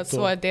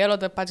svoje delo,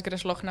 da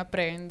greš lahko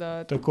naprej in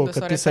da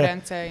so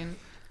reference in...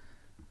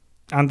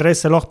 Andrej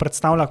se lahko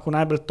predstavlja kot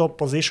najbolj top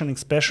positioning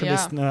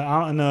specialist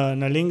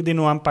na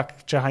LinkedInu,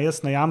 ampak če ga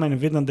jaz najamem in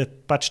vidim, da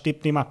pač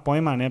tip nima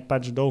pojma, ne,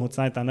 pač dolgo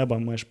cajta ne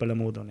bom moješ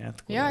pelemudo. Ja.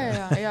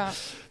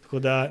 Tako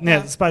da,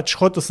 pač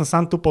hotel sem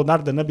sam tu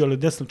poudariti, da ne bi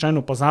ljudje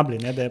slučajno pozabili,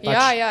 ne, da je pač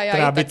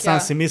treba biti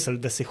sam si misel,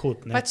 da si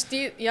hud. Ne. Pač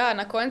ti,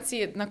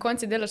 na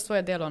konci delaš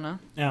svoje delo, ne?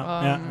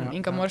 In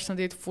ga moraš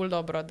narediti ful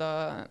dobro,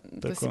 da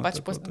si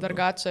pač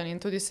drugačen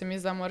in tudi se mi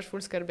zda, moraš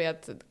ful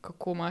skrbeti,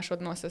 kako imaš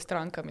odnose s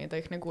strankami, da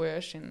jih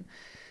neguješ in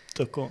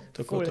Tako.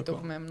 Ful je to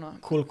pomembno.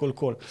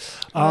 Cool.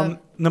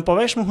 Nam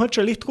poveš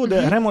mogoče tako,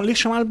 da gremo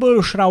še malo bolj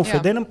v šraufe,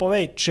 da nam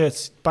povej, če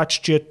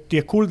ti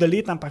je cool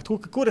deliti, ampak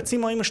tako, kako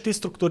recimo imaš ti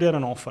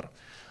strukturiran offer.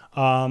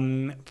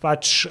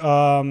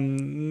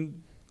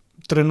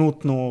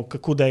 Trenutno,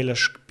 kako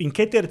delaš in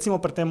kaj ti je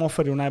recimo pri tem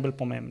offerju najbolj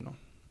pomembno?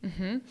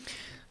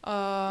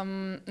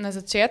 Na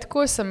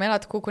začetku sem imela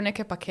tako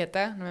neke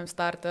pakete, ne vem,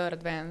 starter,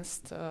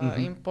 advanced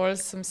in pol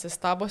sem se s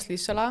tabo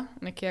slišala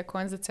nekje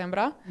konec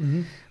decembra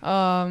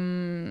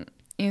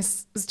in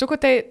zato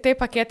te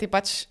paketi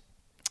pač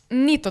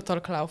ni to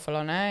toliko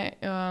laufalo, ne,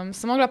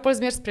 sem mogla pol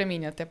zmer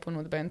spreminjati te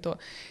ponudbe in to.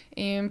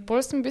 In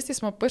pol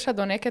smo prišli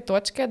do neke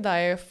točke, da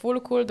je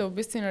full cool, da v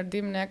bistvu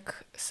naredim nek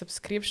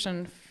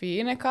subscription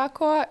fee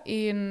nekako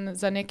in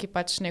za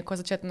neko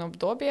začetno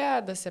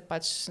obdobje, da se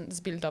pač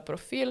zbilda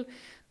profil,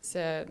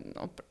 se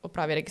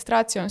opravi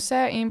registracijo in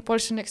vse in pol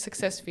še nek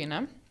success fee,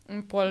 ne.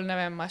 In pol, ne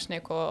vem, imaš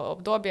neko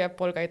obdobje,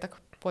 pol ga je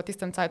tako po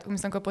tistem cajtu,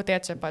 mislim, ko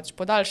poteče, pač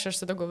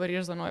podaljšaš, se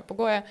dogovoriš za nove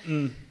pogoje.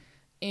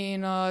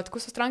 In tako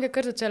so stranke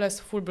kar začele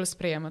ful bolj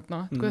sprejemati,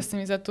 no. Tako da se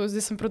mi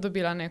zdaj sem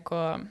pridobila neko...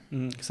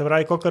 Se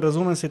pravi, kolikor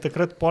razumem, si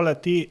takrat pole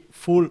ti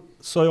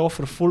svoj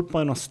offer ful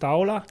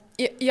poenostavlja?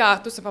 Ja,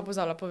 tu sem pa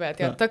pozabila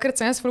povedati. Takrat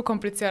sem jaz ful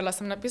komplicirala.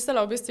 Sem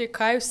napisala v bistvu,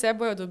 kaj vse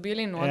bojo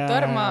dobili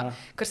noter,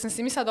 ker sem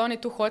si mislila, da oni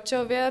tu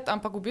hočejo vedeti,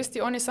 ampak v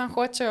bistvu oni sam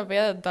hočejo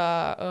vedeti,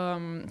 da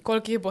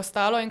koliko jih bo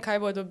stalo in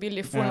kaj bojo dobili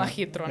ful na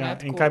hitro.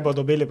 In kaj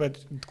bojo dobili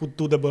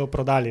tudi, da bojo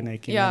prodali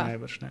nekaj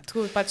najbrž.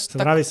 Se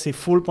pravi, si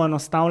ful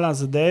poenostavlja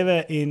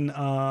zadeve in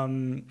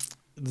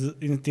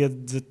ti je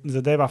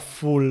zadeva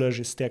ful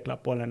leži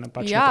stekla pole na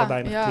pač na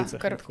prodajnih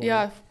klicah.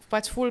 Ja,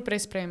 pač ful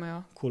prej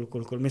sprejmejo. Cool.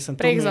 Mislim,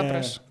 prej jih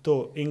zapraš.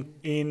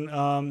 In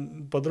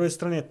po drugi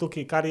strani je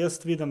tukaj, kar jaz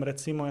vidim,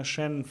 recimo je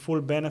še en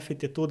full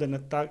benefit je tudi,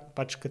 da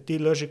pač, kad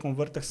ti leži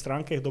konverteh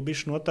stranke, jih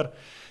dobiš noter,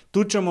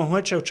 tudi če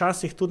mogoče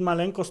včasih tudi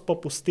malenkost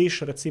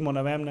popustiš, recimo,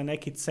 ne vem, na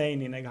neki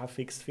ceni, nekega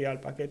fixed fee ali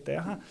pa kaj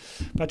tega,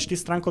 pač ti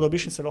stranko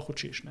dobiš in se lahko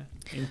učiš, ne.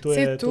 In to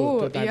je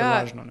najbolj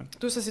važno, ne.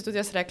 Tu sem si tudi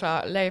jaz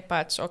rekla, lej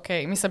pač,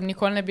 mislim,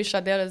 nikoli ne bi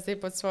šla delati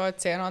zdaj pod svojo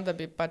ceno, da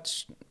bi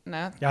pač,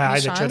 ne,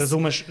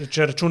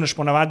 če računaš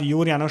ponavadi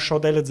Jurija, ne šel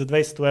delati za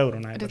 200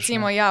 evrov najbrž.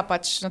 Recimo,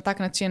 pač na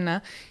tak način,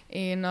 ne.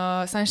 In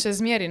sem še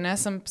zmeri, ne,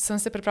 sem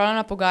se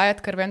pripravljena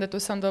pogajati, ker vem, da tu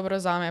sem dobro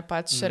zame,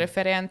 pač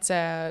reference,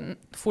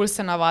 ful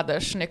se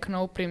navadaš, nek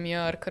nov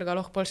primer, ker ga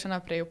lahko pol še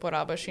naprej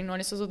uporabiš in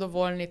oni so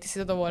zadovoljni, ti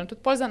si zadovoljen,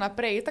 tudi pol za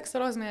naprej, tako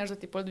se lahko zmeniš, da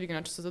ti pol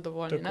dvigna, če so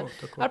zadovoljni, ne.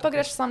 Ali pa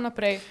greš sam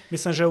naprej.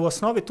 Mislim, že v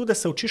osnovi tudi, da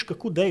se učiš,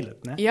 kako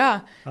delati, ne.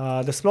 Ja.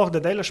 Da sploh,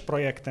 da delaš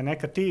projekte, ne,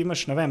 ker ti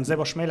imaš, ne vem,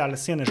 zdaj boš imela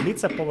lesene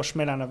žlice, pa boš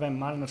imela, ne vem,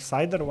 Malner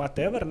cider,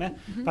 whatever, ne,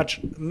 pač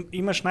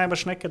imaš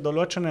najbrž neke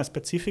določene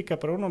specifike,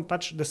 pravno,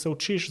 pač, da se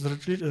učiš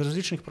z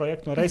različnih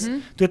projektov, res,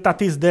 to je ta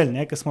tisti del,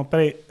 ne, ki smo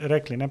prej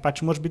rekli, ne, pač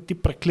moraš biti ti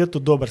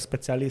prekleto dober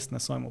specialist na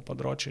svojem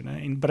področju,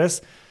 ne, in brez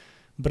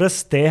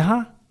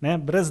tega, ne,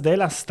 brez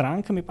dela s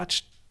strankami,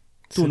 pač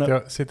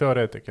si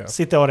teoretik,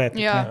 Si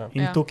teoretik, ne,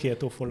 in tukaj je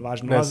to ful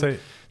važno.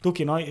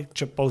 Tukaj, no,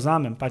 če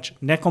povzamem, pač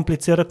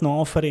nekomplicirati na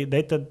oferi,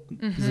 dajte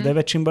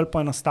zadeve čim bolj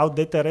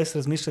poenostaviti, dajte res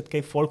razmišljati,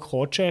 kaj folk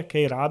hoče,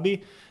 kaj rabi,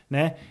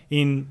 ne,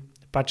 in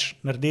pač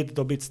narediti,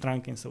 dobiti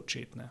stranke in se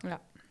učiti, ne.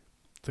 Ja.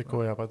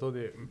 Tako, pa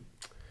tudi,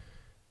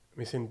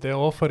 mislim, te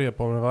offerje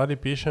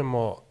ponavadi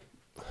pišemo,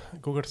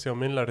 kakor si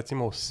omenila,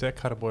 recimo vse,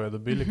 kar bojo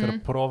dobili, ker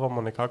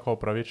probamo nekako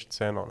opravičiti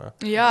ceno, ne.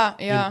 Ja.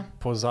 In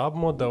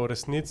pozabimo, da v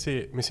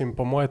resnici, mislim,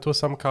 po moje to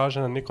sam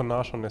kaže na neko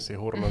našo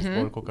nesigurnost,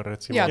 bolj kot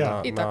recimo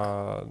na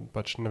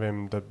pač ne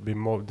vem, da bi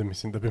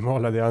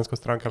mogla dejansko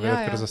stranka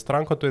vedeti, ker za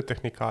stranko to je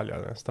tehnikalija,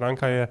 ne.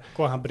 Stranka je,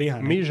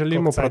 mi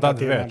želimo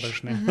prodati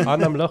več, a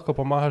nam lahko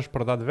pomagaš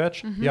prodati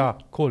več? Ja,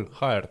 cool,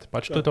 hired,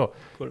 pač to je to.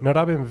 Ne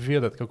rabim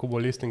vedeti, kako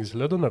bo listing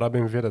izgledal, ne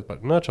rabim vedeti,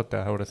 pač nič od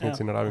tega v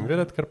resnici ne rabim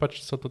vedeti, ker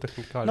pač so to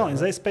tehnikalije. No,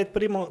 in zdaj spet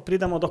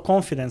pridemo do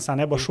confidence,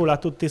 ne bo šula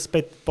tudi ti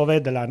spet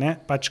povedala, ne,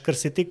 pač, ker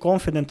si ti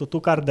confident v to,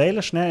 kar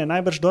delaš, ne,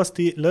 najbrž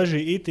dosti leži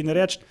iti in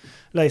reči,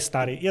 lej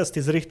stari, jaz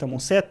ti zrihtam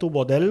vse, tu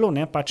bo delalo,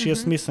 ne, pač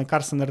jaz mislim,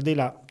 kar sem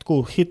naredila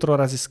tako hitro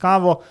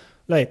raziskavo,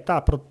 lej,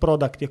 ta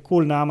produkt je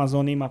cool, na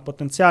Amazon ima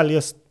potencial,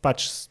 jaz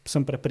pač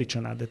sem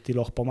prepričana, da ti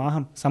lahko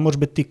pomagam, samo moraš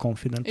biti ti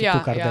confident v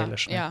to, kar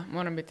delaš. Ja,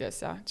 moram biti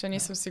jaz, Če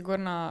nisem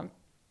sigurna,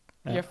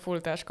 je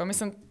ful težko.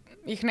 Mislim,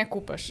 jih ne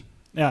kupaš.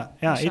 Ja,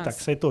 itak,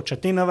 sej to. Če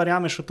ti ne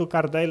verjameš v to,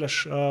 kar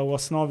delaš, v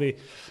osnovi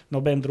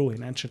noben drugi,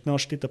 ne? Če ne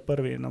boš ti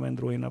prvi, noben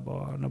drugi ne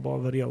bo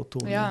verjel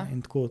tu.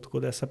 In tako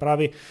da se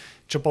pravi,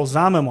 če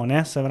povzamemo,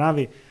 ne, se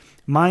pravi,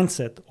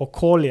 mindset,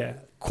 okolje,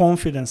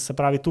 confidence, se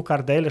pravi, tu,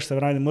 kar delaš, se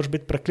pravi, da moraš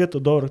biti prekleto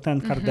dobro v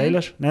tem, kar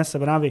delaš, ne, se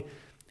pravi,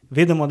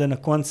 vidimo, da na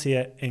koncu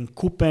je en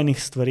kup enih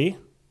stvari,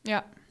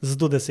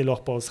 zato, da si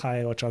lahko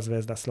vzhajajoča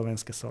zvezda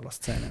slovenske solo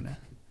scene, ne.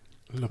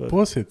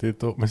 Lepo si ti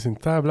to, mislim,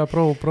 ta je bila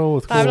prav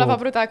tako ta je bila pa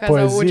prav taka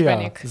za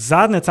učbenik.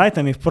 Zadnje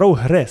cajte mi prav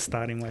gre,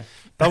 stari moj.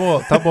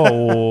 Ta bo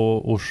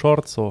v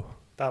šorcu.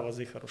 Ta bo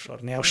zihar v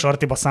šorti. Ne, v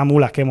šorti bo sam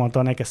Ula, ki imamo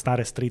to neke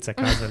stare strice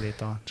kazali,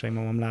 to, če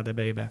imamo mlade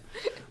bejbe.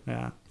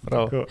 Ja,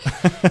 prav.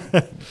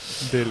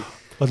 Del.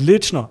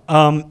 Odlično.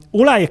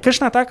 Ula, je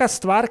kakšna taka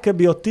stvar, ki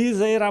bi jo ti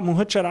zdaj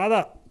mogoče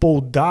rada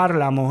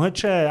poudarila,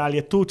 mogoče, ali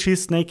je tu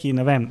čist neki,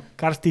 ne vem,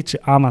 kar se tiče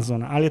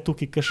Amazona, ali je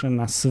tukaj kakšen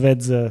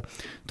nasvet za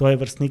tvoje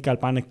vrstnike,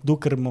 ali pa nekdo,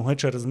 ker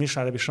mogoče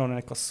razmišlja, da bi šel na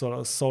neko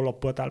solo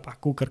pot, ali pa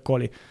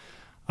kukarkoli.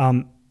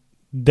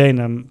 Dej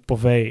nam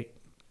povej,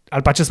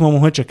 ali pa če smo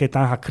mogoče kaj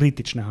tega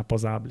kritičnega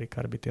pozabili,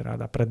 kar bi ti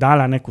rada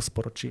predala neko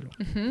sporočilo.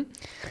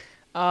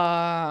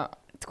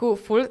 Tako,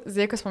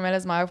 zdaj, ko smo imeli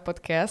z Majo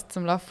podcast,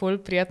 sem bila ful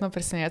prijetno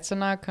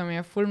presenečena, ko mi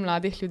je ful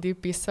mladih ljudi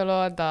pisalo,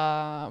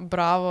 da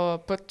bravo,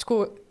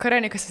 tako, kar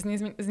je nekaj, se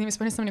z njimi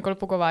sploh nisem nikoli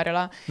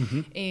pogovarjala.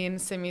 In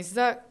se mi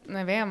zdi,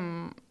 ne vem,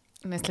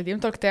 ne sledim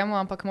toliko temu,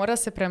 ampak mora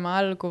se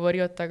premalo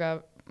govori od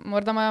tega.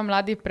 Morda imajo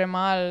mladi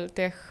premalo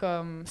teh,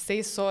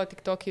 sej so,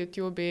 TikTok,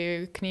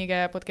 YouTube,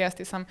 knjige,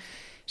 podcasti,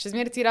 še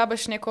zmeraj ti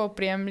rabiš neko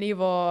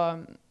oprijemljivo,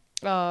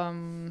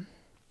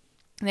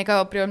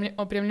 nekaj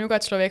oprijemljivega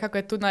človeka, ki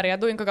je tudi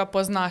naredil in ko ga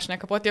poznaš,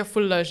 nekaj poti je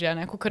ful lažje,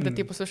 kot da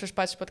ti poslušaš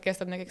pač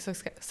podcast od nekih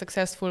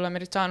successful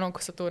Američanov,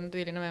 ko so to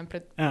naredili, ne vem,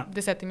 pred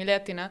 10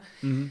 leti, ne.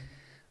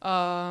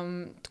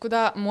 Tako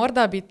da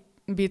morda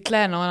bi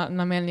tle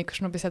namenili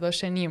kakšno besedo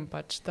še njim,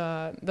 pač,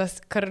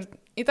 ker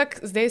itak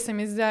zdaj se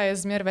mi zdi, da je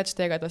zmer več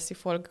tega, da si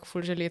folk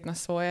ful želi na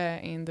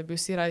svoje in da bi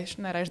vsi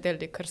najrajš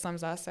delali kar sam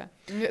zase.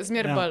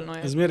 Zmer bolj, no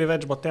je. Zmeri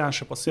več bo tega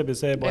še posebej,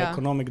 zdaj bo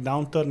economic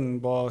downturn,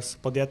 bo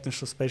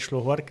podjetništvo spet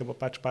šlo gor, ker bo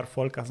pač par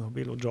folka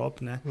zgubilo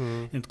job, ne.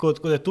 In tako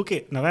da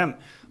tukaj, ne vem,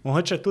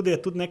 mogoče tudi je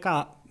tudi neka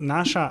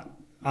naša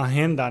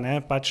agenda, ne,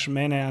 pač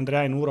mene,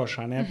 Andreja in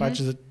Uroša, ne,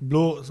 pač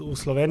bilo v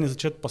Sloveniji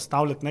začeti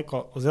postavljati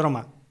neko,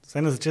 oziroma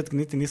vsaj na začetku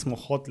niti nismo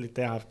hoteli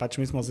tega, pač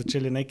mi smo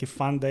začeli neki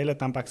fun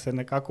delati, ampak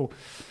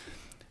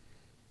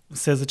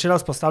se je začela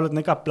vzpostavljati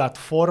neka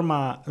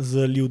platforma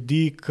z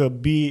ljudi, ki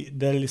bi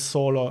delali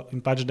solo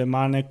in pač, da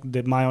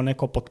imajo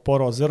neko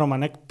podporo oziroma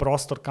nek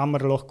prostor,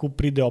 kamor lahko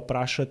pridejo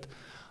vprašati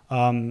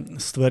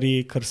stvari,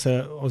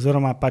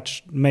 oziroma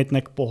pač imeti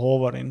nek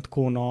pogovor in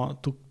tako, no,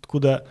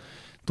 tako da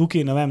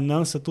tukaj, ne vem,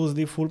 nam se tu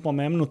zdi ful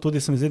pomembno, tudi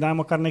se mi zdi,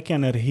 dajmo kar neke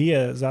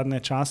energije zadnje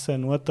čase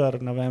noter,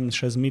 ne vem,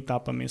 še z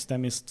meetupami,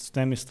 s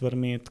temi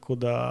stvarmi, tako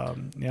da,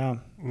 ja.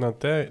 Na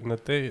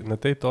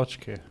tej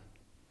točki,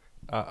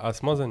 a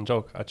smo za en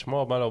joke, a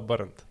ćemo malo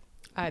obrniti?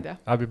 Ajde.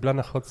 A bi bila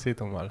na hot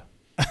seatu malo?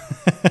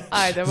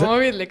 Ajde, bomo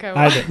videli, kaj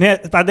bo. Ajde, ne,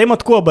 pa dajmo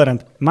tako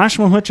obrniti.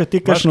 Imaš mogoče ti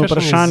kakšno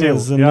vprašanje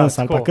z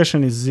nas, ali pa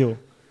kakšen izziv?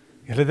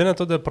 Glede na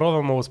to, da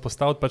probamo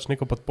vzpostaviti pač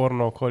neko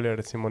podporno okolje,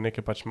 recimo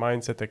neke pač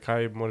mindsete,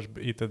 kaj moraš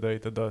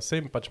itd.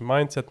 Sej pač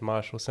mindset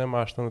imaš, vse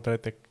imaš tam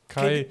notrete.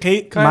 Kaj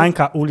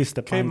manjka Uli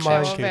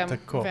Stepančič?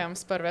 Vem,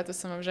 sprve, to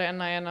sem že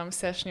na enem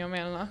sešni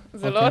omenila.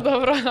 Zelo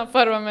dobro na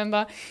prvem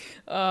menda.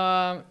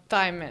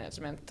 Time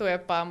management, to je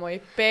pa moj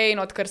pain,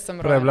 odkar sem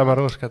rojena. To je bila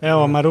Maruška.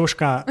 Evo,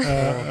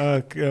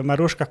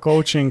 Maruška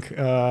coaching.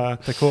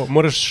 Tako,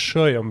 moraš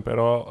šejem,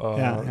 pero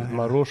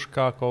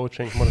Maruška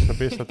coaching, moraš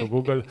napisati v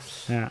Google.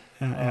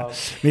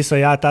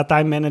 Mislim, ta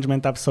time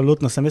management,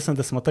 absolutno. Mislim,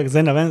 da smo tako,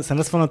 zdaj ne vem, se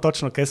ne spomnim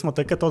točno, kaj smo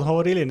takrat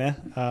odgovorili, ne?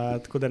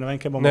 Tako da ne vem,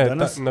 kaj bomo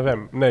danes. Ne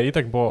vem, ne,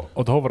 itak bo,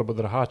 odgovor bo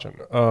drahačen,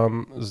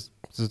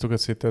 zato, ker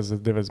si te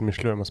zadeve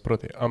zmišljujemo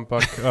sproti,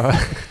 ampak...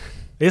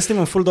 Jaz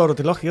imam ful dobro,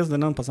 ti lahko jaz, da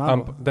nam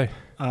poznam.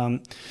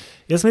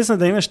 Jaz mislim,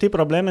 da imaš ti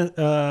probleme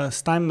s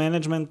time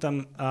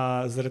managementom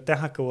zaradi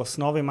tega, ker v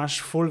osnovi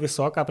imaš ful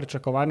visoka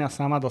pričakovanja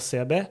sama do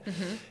sebe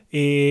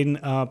in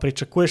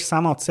pričakuješ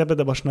sama od sebe,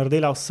 da boš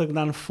naredila vsak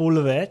dan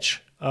ful več,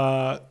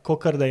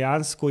 kakor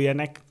dejansko je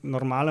nek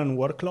normalen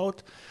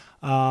workload.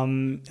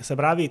 Se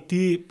pravi,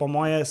 ti po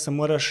moje se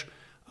moraš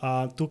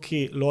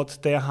tukaj lot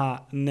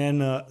tega ne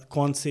na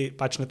konci,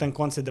 pač na tem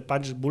konci, da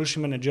pač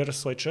boljši menedžeraš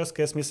svoj čas,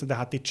 ker jaz mislim, da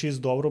ga ti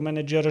čist dobro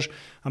menedžeraš,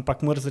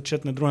 ampak moraš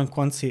začeti na drugem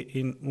konci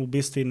in v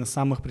bistvu na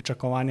samih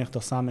pričakovanjih do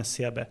same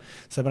sebe.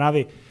 Se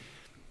pravi,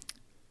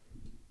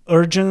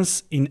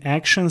 urgence in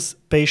actions,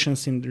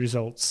 patience in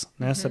results.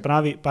 Ne? Se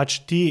pravi, pač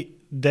ti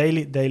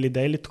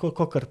daily, tako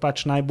kot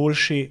pač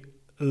najboljši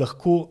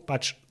lahko,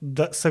 pač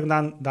vsak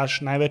dan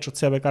daš največ od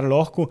sebe, kar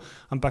lahko,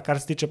 ampak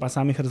kar se tiče pa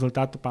samih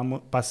rezultatov,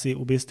 pa si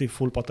v bistvu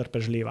ful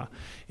potrpežljiva.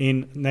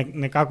 In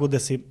nekako, da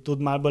si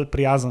tudi malo bolj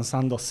prijazen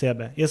sam do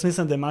sebe. Jaz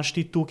mislim, da imaš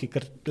ti tukaj,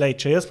 ker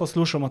če jaz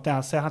poslušam od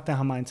vsega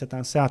tega mindseta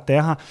in vsega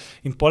tega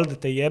in pol,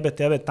 da te jebe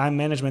tebe time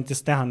management,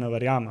 jaz tega ne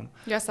verjamem.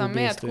 Ja, sam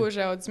me tako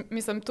že,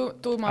 mislim,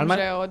 tu imam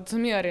že od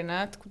zmeri,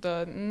 ne, tako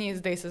da ni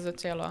zdaj se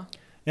začelo.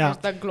 Ja.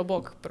 Je tak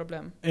globok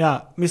problem.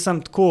 Ja,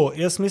 mislim tako.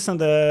 Jaz mislim,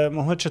 da je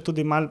mogoče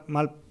tudi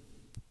mal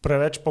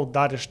preveč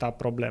poudarjaš ta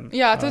problem.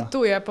 Ja, tudi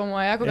tu je po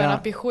moje, ko ga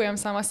napihujem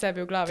sama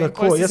sebi v glavi.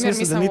 Tako, jaz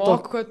mislim, da ni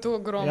to, tu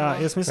ogromno. Ja,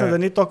 jaz mislim,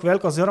 da ni toliko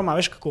veliko, oziroma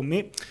veš kako,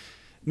 mi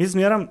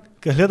zmeram,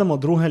 ko gledamo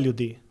druge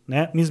ljudi,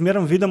 ne, mi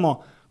zmeram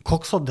vidimo,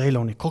 koliko so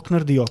delovni, koliko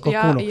naredijo,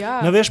 koliko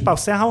Ne veš pa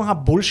vsega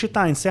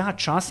bullshita in vsega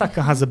časa,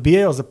 ki ga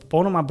zabijajo za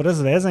popolnoma brez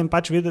veze in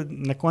pač vidi,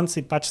 na konci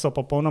pač so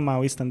popolnoma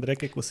v istem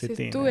dreki, kot si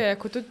ti.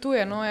 Tu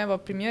je, no evo,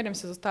 primerjam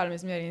se z ostalimi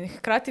zmeri.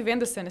 Hkrati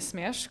vem, da se ne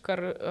smeš,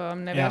 ker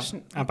ne veš,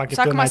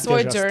 vsak ima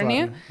svoj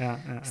journey.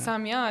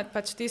 Sam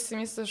pač ti si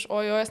misliš,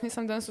 jaz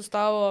nisem danes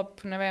vstal,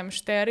 ne vem,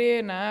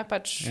 4, ne,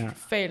 pač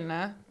fail,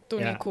 ne, tu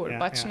ni cool,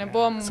 pač ne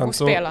bom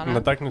uspela. Na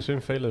tak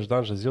način failaš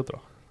dan že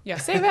zjutraj. Ja,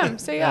 sej vem,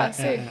 sej.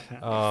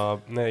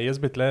 Ne,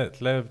 jaz bi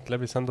tle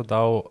bi sam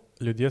dodal,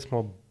 ljudje smo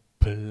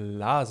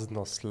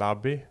blazno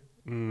slabi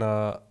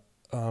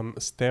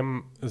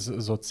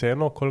z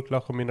oceno, koliko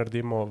lahko mi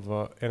naredimo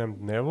v enem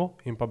dnevu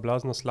in pa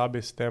blazno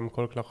slabi s tem,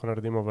 koliko lahko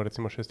naredimo v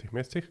recimo 6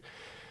 mesecih.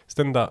 S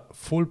tem, da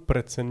ful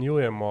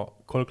precenjujemo,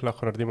 koliko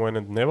lahko naredimo v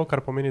enem dnevu,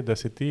 kar pomeni, da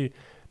si ti,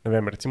 ne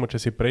vem, recimo, če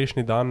si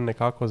prejšnji dan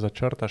nekako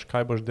začrtaš,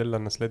 kaj boš delala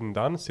naslednji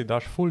dan, si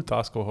daš full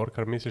taskov gor,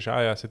 ker misliš,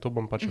 si to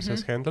bom pač vse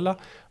shendala,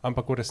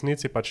 ampak v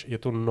resnici pač je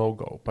to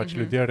no-go. Pač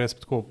ljudje res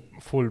tako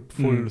ful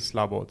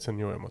slabo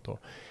ocenjujemo to.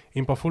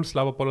 In pa ful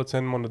slabo pol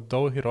ocenimo na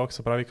dolgi rok,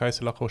 se pravi, kaj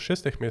se lahko v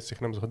 6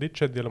 mesecih nam zgodi,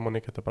 če delamo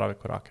neke te prave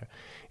korake.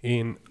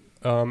 In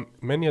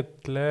meni je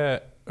tle,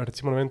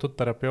 recimo, ne vem, tudi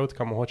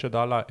terapeutka mogoče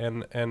dala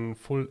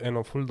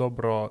eno ful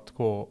dobro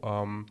tako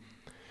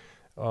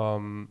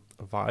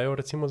vajo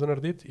recimo za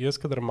narediti. Jaz,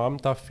 kadar imam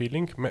ta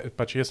feeling,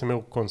 pač jaz sem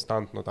imel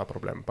konstantno ta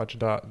problem, pač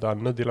da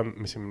ne delam,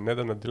 mislim, ne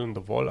da ne delam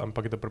dovolj,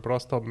 ampak da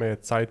preprosto me je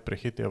cajt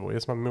prehiteval.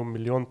 Jaz sem imel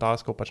milijon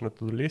taskov pač na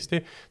to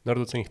listi,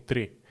 naredil sem jih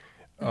 3.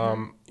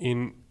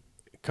 In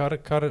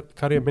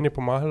kar je meni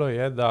pomagalo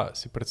je, da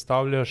si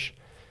predstavljaš,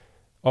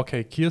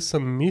 kje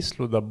sem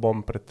mislil, da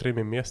bom pred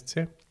 3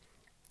 meseci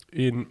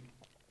in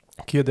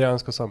kje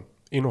dejansko sem.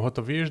 In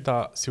ugotoviš,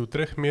 da si v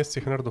 3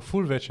 mesecih naredil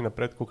ful večji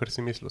napredek, kot si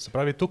mislil. Se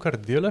pravi, to, kar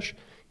delaš,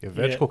 je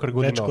več kot kar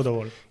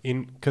godinov.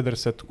 In kadar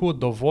se tako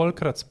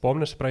dovoljkrat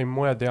spomniš, se pravi,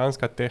 moja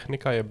dejanska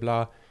tehnika je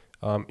bila,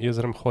 jaz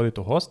zrem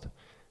hoditi v host,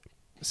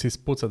 si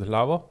spucati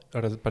glavo,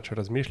 pač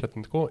razmišljati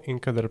in tako,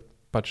 in kadar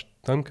pač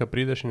tam, ko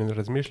prideš in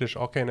razmišljaš,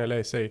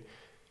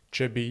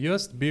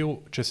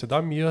 če se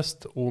dam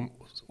jaz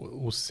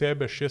v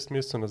sebe 6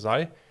 mesecev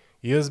nazaj,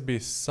 jaz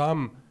bi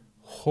sam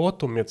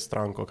hotel imeti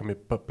stranko, ki mi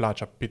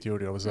plača 5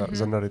 jurjev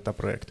za narediti ta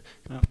projekt.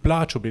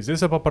 Plačal bi, zdaj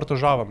se pa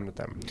pritožavam na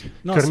tem.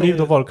 Ker ni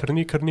dovolj, ker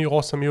ni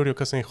 8 jurjev,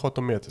 ki sem jih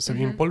hotel imeti.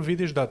 In pol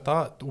vidiš, da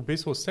v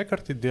bistvu vse,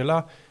 kar ti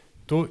dela,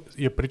 to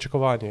je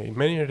pričakovanje. In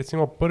meni je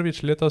recimo prvič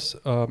letos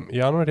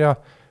januarja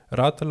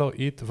ratalo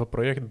iti v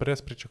projekt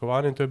brez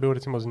pričakovanja in to je bil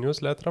recimo z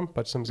newsletterom,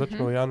 pač sem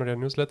začel v januarja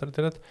newsletter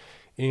delati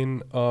in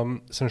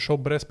sem šel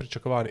brez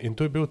pričakovanja. In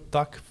to je bil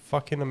tak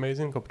fucking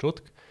amazing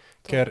občutek,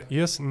 ker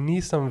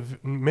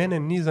mene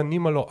ni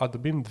zanimalo, a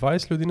dobim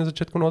 20 ljudi na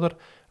začetku noter,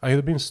 a jih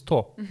dobim 100.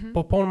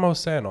 Popolnoma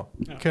vseeno.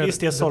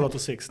 Isto je solo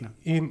to six, ne?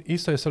 In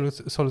isto je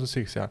solo to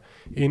six, ja.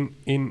 In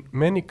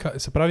meni,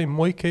 se pravi,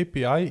 moj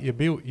KPI je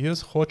bil,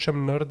 jaz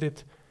hočem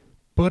narediti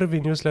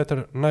prvi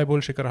newsletter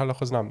najboljši, kar ga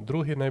lahko znam,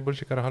 drugi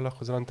najboljši, kar ga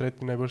lahko znam,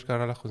 tretji najboljši,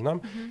 kar ga lahko znam.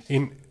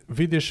 In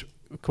vidiš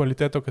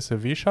kvaliteto, ki se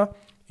viša,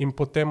 in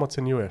potem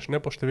ocenjuješ, ne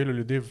po številu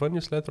ljudi v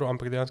newsletteru,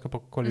 ampak dejansko po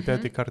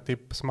kvaliteti, kar ti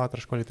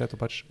smatraš kvaliteto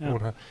pač.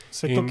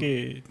 Se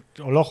tukaj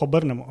lahko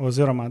obrnemo,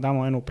 oziroma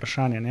damo eno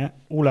vprašanje, ne?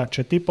 Ula,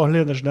 če ti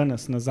pogledaš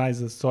danes nazaj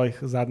za svojih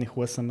zadnjih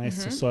 8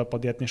 mesecev svojo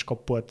podjetniško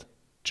pot,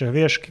 če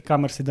veš,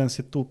 kamor si danes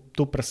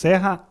tu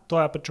preseha, to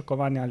je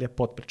pričakovanje ali je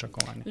pod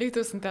pričakovanje?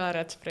 Tu sem tela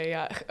reči prej,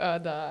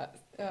 da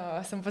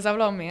sem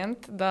pozabila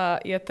omeniti, da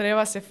je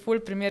treba se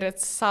ful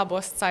primerjati s sabo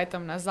s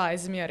cajtom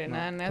nazaj zmeri,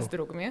 ne z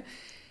drugimi.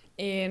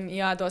 In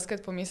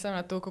doskrat pomislim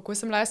na to, kako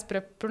sem bila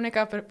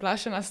neka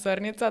preplašena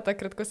srnica,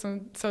 takrat, ko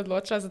sem se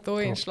odločila za to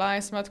in šla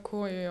in sem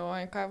tako,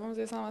 kaj bom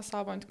zdaj sama s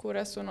sabo in tako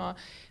res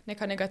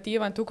neka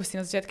negativa in tu, ko si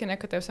na začetku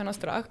nekaj te vseeno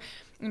strah.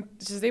 In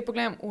če zdaj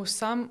pogledam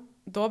sam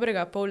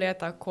dobrega pol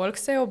leta, koliko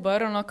se je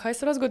obrnilo, kaj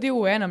se razgodi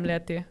v enem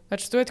leti.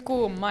 Pač to je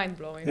tako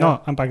mind-blowing.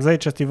 No, ampak zdaj,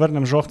 če ti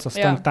vrnem žohco s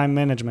tem time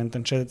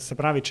managementom, se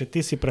pravi, če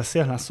ti si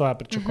presegla svoja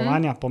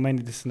pričakovanja,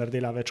 pomeni, da si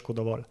naredila več kot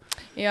dovolj.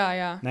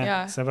 Ja,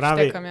 se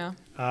pravi, štekam,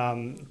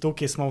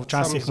 tukaj smo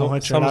včasih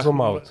mogoče lahko... Sam zoom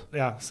out.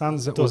 Ja,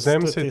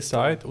 vzem si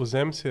cajt,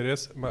 vzem si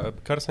res,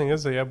 kar sem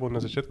jaz zajebil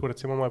na začetku,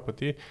 recimo moje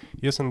poti,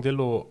 jaz sem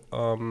delal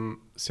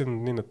 7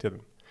 dni na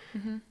teden.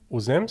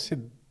 Vzem si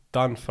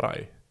dan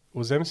fraj.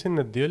 Vzem si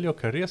nedeljo,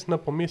 ker res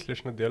ne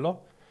pomisliš na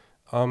delo,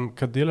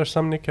 ker delaš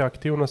samo neke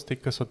aktivnosti,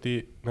 ki so ti,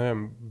 ne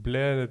vem,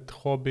 bled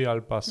hobi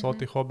ali pa so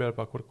ti hobi ali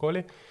pa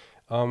kurkoli,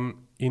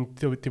 in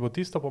ti bo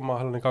tisto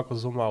pomagalo nekako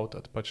zoom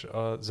outati. Pač,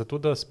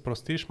 zato, da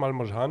sprostiš malo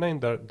možgane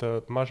in da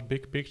imaš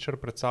big picture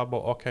pred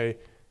sabo,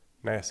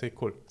 sej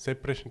cool, sej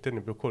prejšnji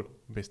teden je bil cool,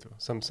 v bistvu.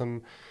 Sem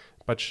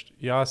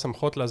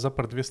hotela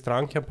zaprti 2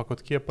 stranki, ampak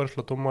od kje je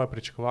prišlo to moje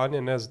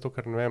pričakovanje, ne zato,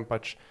 ker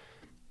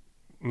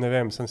ne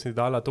vem, sem si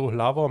dala to v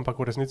glavo, ampak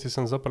v resnici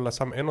sem zaprla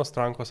samo eno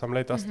stranko,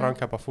 ta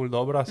stranka pa ful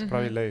dobra, se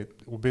pravi,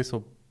 v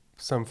bistvu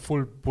sem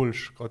full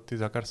bulš od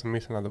tega, kar sem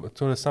mislila.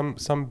 To je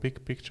sam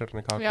big picture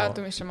nekako. Ja,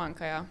 to mi še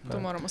manjka, ja. To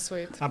moramo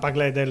osvojiti. Ampak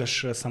gledaj, delaš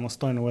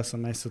samostojno v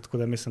 8 mesecev, tako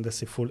da mislim, da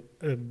si full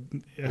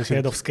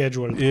ahead of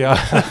schedule. Ja,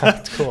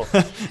 tako.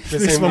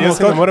 Mislim, jaz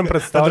se ne morem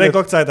predstavljati. Andrej,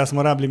 koliko cajta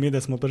smo rabili mi,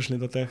 da smo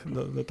prišli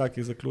do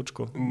takih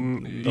zaključkov?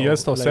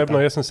 Jaz osebno,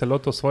 jaz sem se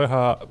lotil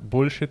svojega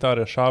bullshita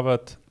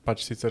rešavati,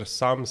 pač sicer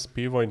sam s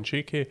pivo in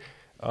čiki,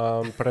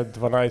 pred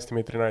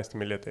 12-13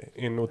 leti.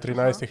 In v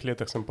 13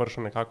 letih sem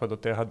prišel nekako do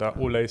tega, da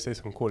sej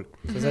sem cool.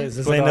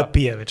 Zdaj ne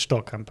pije več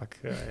tok, ampak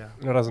ja.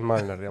 Razen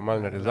Malner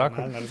je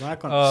zakon. Malner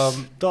zakon.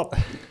 Top.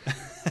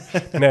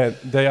 Ne,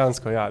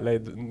 dejansko, ja.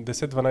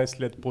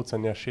 10-12 let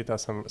pucanja šita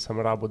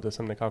sem rabil, da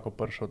sem nekako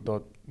prišel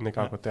do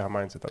nekako tega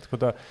mindseta. Tako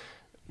da,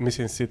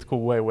 mislim, si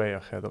tako way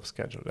ahead of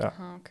schedule. Ja.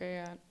 Aha,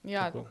 okay, ja.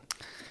 Ja.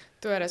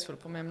 To je res ful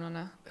pomembno,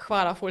 ne?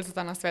 Hvala ful za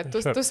ta nasvet.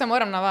 Tu se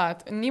moram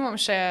navaditi. Nimam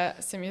še,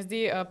 se mi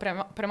zdi,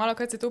 premalo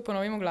krat se tu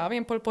ponovim v glavi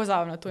in pol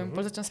pozavim na to. In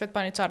pol začnem svet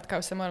paničart,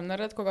 kaj vse moram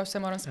narediti, koga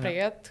vse moram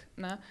sprejeti.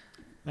 Ne?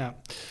 Ja.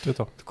 To je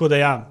to. Tako da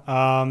ja,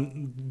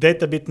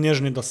 dajte biti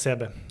nežni do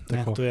sebe.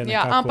 Ne, to je ja,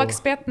 nekako... ampak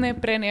spet ne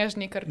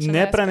prenežni, ker če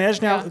ne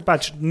prenežni, ja.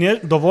 Pač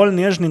dovolj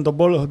nežni in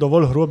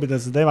dovolj hrubi, da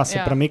zadeva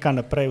se premika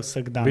naprej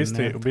vsak dan.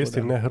 V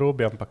bistvu ne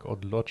hrubi, ampak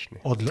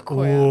odločni.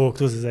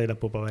 To si zdaj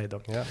lepo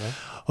povedal. Ja,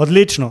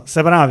 odlično,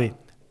 se pravi.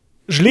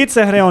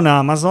 Žlice grejo na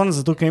Amazon,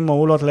 zato ker ima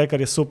ulot,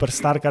 ker je super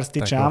star, kar se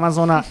tiče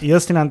Amazona.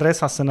 Jaz in Andrej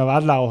sva se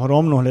navadila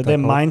ogromno glede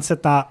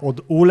mindseta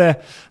od ule.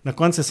 Na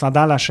koncu sva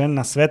dala še en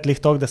nasvet,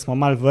 da smo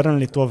malo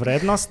vrnili to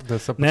vrednost. Da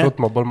se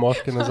počutimo bolj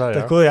moški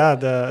nazaj. Tako ja,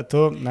 da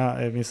to,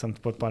 mislim,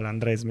 podpala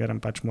Andrej zmeraj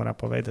pač mora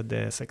povedati,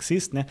 da je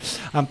seksist, ne?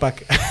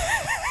 Ampak...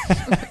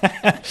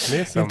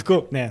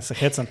 Ne, se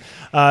hecam.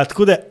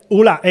 Tako da,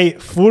 Ula,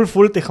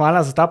 ful ti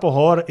hvala za ta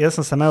pogovor. Jaz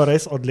sem se imel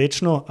res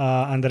odlično.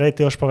 Andrej,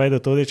 ti boš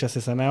povedal tudi, če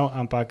si se imel,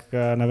 ampak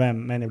ne vem,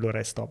 meni je bilo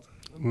res top.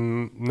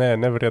 Ne,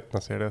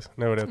 neverjetno si res.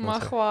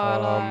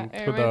 Hvala,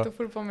 meni to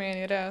ful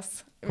pomeni,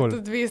 res. Cool.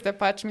 Tudi vi ste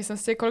pač, mislim,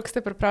 vse, koliko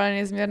ste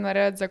pripravljeni izmerno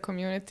narediti za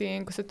community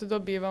in ko se tu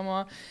dobivamo.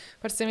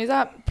 Pač se mi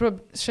zda,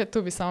 še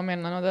tu bi samo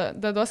omenila, no,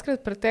 da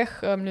doskrat pri teh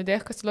ljudeh,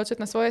 ko se ločiti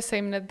na svoje, se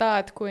jim ne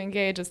da tako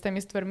engage s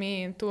temi stvarmi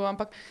in tu,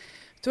 ampak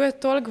tu je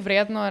toliko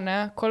vredno,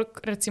 ne,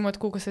 koliko recimo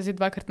tako, ko se zdi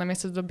 2-krat na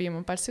mesec dobimo.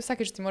 Pač si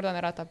vsakič ti morda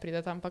ne rata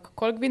prideti, ampak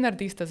koliko vi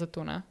narediste za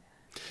tu, ne?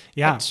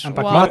 Ja, pač,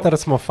 ampak mater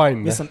smo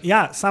fajn, ne? Mislim,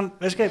 ja, sam,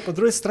 veš kaj, po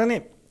drugi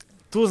strani,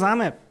 tu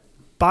zame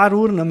par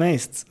ur na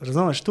mesec,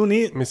 razumeš, tu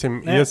ni...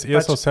 Mislim, jaz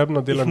pač osebno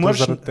delam to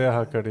zaradi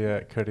tega,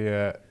 ker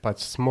je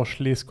pač smo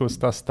šli skozi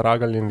ta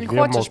struggle in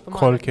vemo,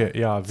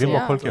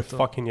 koliko je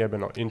fucking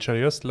jebeno. In če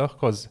jaz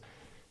lahko z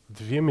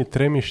 2,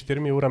 3,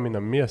 4 urami na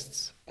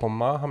mesec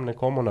pomagam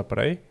nekomu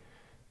naprej,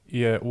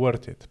 je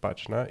worth it,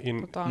 pač, ne?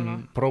 In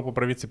prav po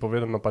pravici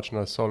povedano, pač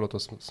na solo,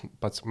 to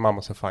pač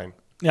imamo se fajn.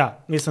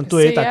 Ja, mislim, tu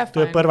je tak, to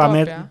je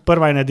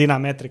prva in edina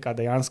metrika,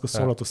 dejansko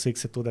solo to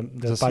six je tu, da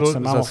pač se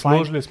imamo fajn.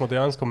 Zaslužili smo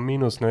dejansko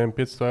minus, ne vem,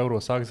 500 €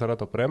 vsak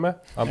zaradi opreme,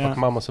 ampak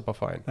imamo se pa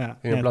fajn. Ja,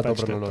 in je bila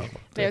dobra naložba.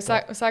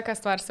 Vsaka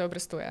stvar se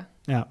obrestuje.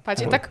 Ja.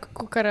 Pač je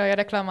tako, kar je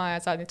rekla Maja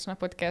zadnjič na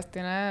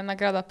podcasti, ne?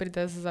 Nagrada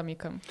pride z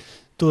zamikom.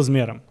 Tu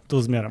zmeram.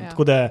 Ja.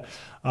 Tako da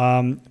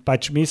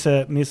pač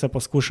mi se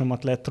poskušamo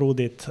tle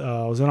truditi,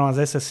 oziroma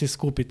zdaj se vsi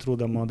skupaj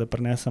trudimo, da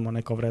prinesemo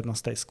neko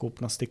vrednost tej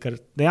skupnosti, ker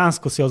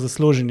dejansko si jo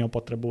zasluženjo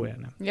potrebuje.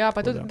 Ne? Ja,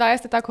 pa tudi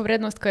dajeste tako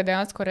vrednost, ki je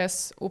dejansko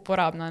res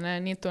uporabna, ne?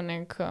 Ni to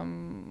nek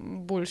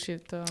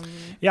bullshit.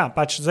 Ja,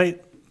 pač zdaj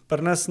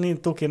pri nas ni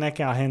tukaj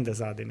neke agende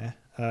zadaj, ne?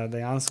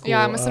 Dejansko...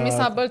 Ja, mislim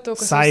bolj to,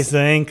 ko saj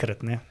za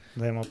enkrat, ne?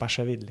 Da bomo pa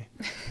še videli.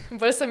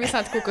 Bolj sem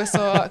mislila tako,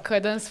 ko je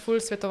danes ful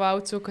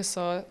svetovalcev, ko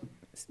so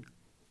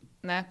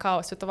ne,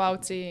 kao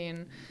svetovalci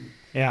in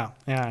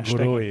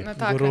guruji. Na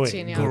tak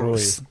način, ja.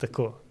 Gurus,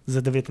 tako,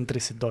 za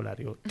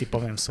 $39 ti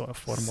povem svojo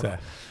formulo.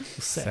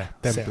 Vse.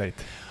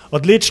 Template.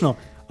 Odlično.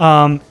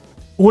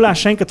 Ula,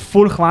 še enkrat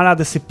ful hvala,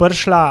 da si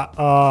prišla.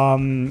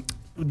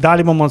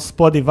 Dali bomo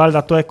spodaj, valjda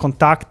to je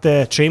kontakte,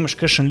 če imaš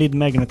kakšen lead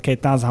magnet, kaj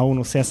ta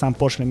zhavun, vse sam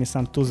pošle, mi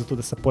sam tu zato,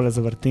 da se pole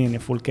zavrti in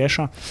je full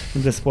cache,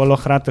 da se polo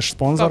hrateš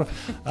sponsor.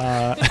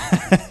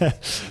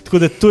 Tako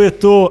da tu je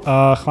to,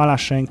 hvala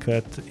še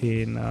enkrat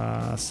in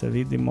se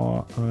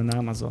vidimo na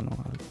Amazonu.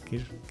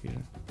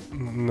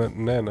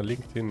 Ne, na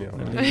LinkedIn.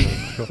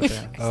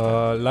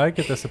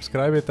 Lajkajte,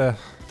 subscribite,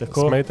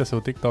 smejte se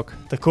v TikTok.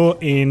 Tako,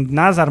 in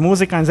Nazar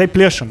muzika in zdaj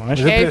plešemo.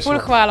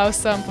 Ful hvala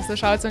vsem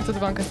poslušalcem in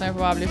tudi vam, ki ste me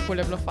povabili,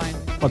 ful je bilo fajn.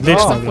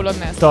 Odlično. Ful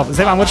odnesla.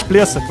 Zdaj vam moč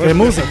plesati, je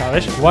muzika,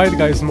 veš?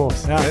 White guys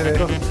most. Ja,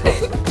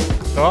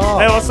 tako.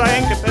 Evo, saj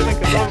enkrat,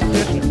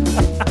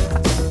 plešem.